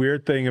only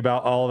weird thing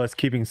about all of us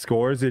keeping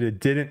scores. It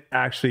didn't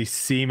actually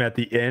seem at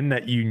the end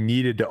that you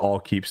needed to all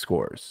keep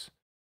scores,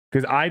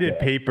 because I did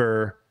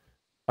paper.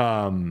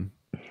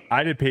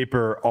 I did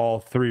paper all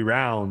 3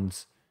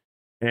 rounds,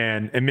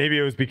 and maybe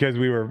it was because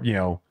we were,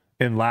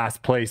 in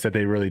last place that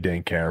they really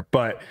didn't care.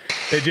 But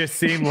it just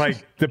seemed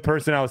like the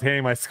person I was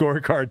handing my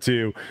scorecard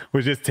to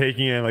was just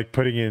taking it and like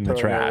putting it in the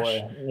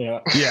trash.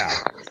 Yeah.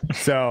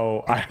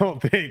 So I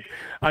don't think.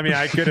 I mean,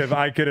 I could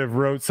have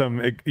wrote some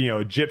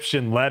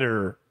Egyptian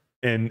letter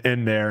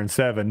in there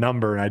instead of a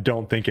number, and I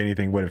don't think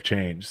anything would have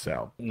changed.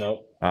 So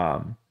nope.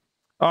 All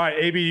right,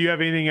 AB, do you have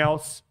anything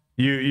else?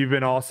 You've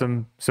been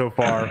awesome so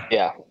far.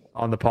 Yeah.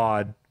 On the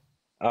pod.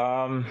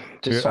 I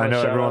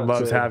know everyone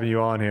loves having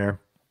you on here.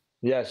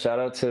 Yeah, shout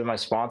out to my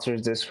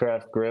sponsors,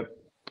 Discraft, Grip,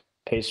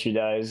 Pastry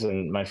Dyes,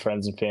 and my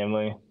friends and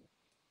family.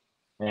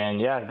 And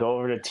yeah, go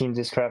over to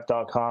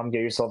teamdiscraft.com,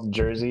 get yourself a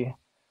jersey.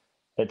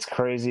 It's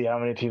crazy how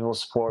many people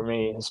support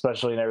me,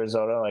 especially in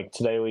Arizona. Like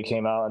today we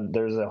came out and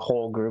there's a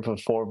whole group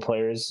of 4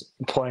 players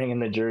playing in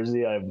the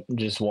jersey. I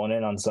just won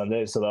it on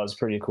Sunday, so that was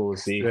pretty cool to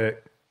see.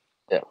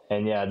 Yeah.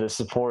 And yeah, the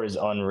support is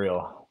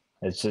unreal.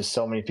 It's just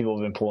so many people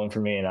have been pulling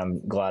for me, and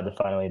I'm glad to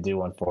finally do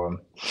one for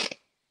them.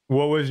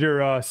 What was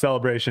your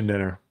celebration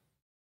dinner?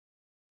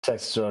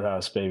 Texas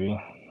Roadhouse,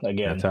 baby.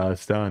 Again. That's how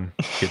it's done.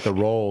 Get the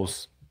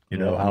rolls. You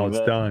know how it's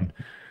done.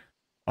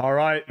 All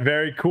right.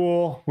 Very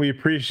cool. We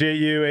appreciate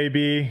you,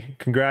 AB.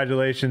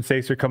 Congratulations.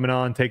 Thanks for coming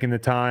on, taking the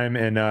time,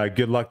 and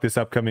good luck this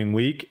upcoming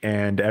week.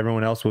 And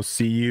everyone else will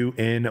see you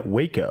in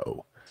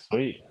Waco.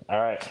 Sweet. All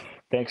right.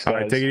 Thanks, guys. All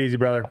right. Take it easy,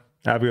 brother.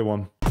 Have a good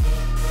one.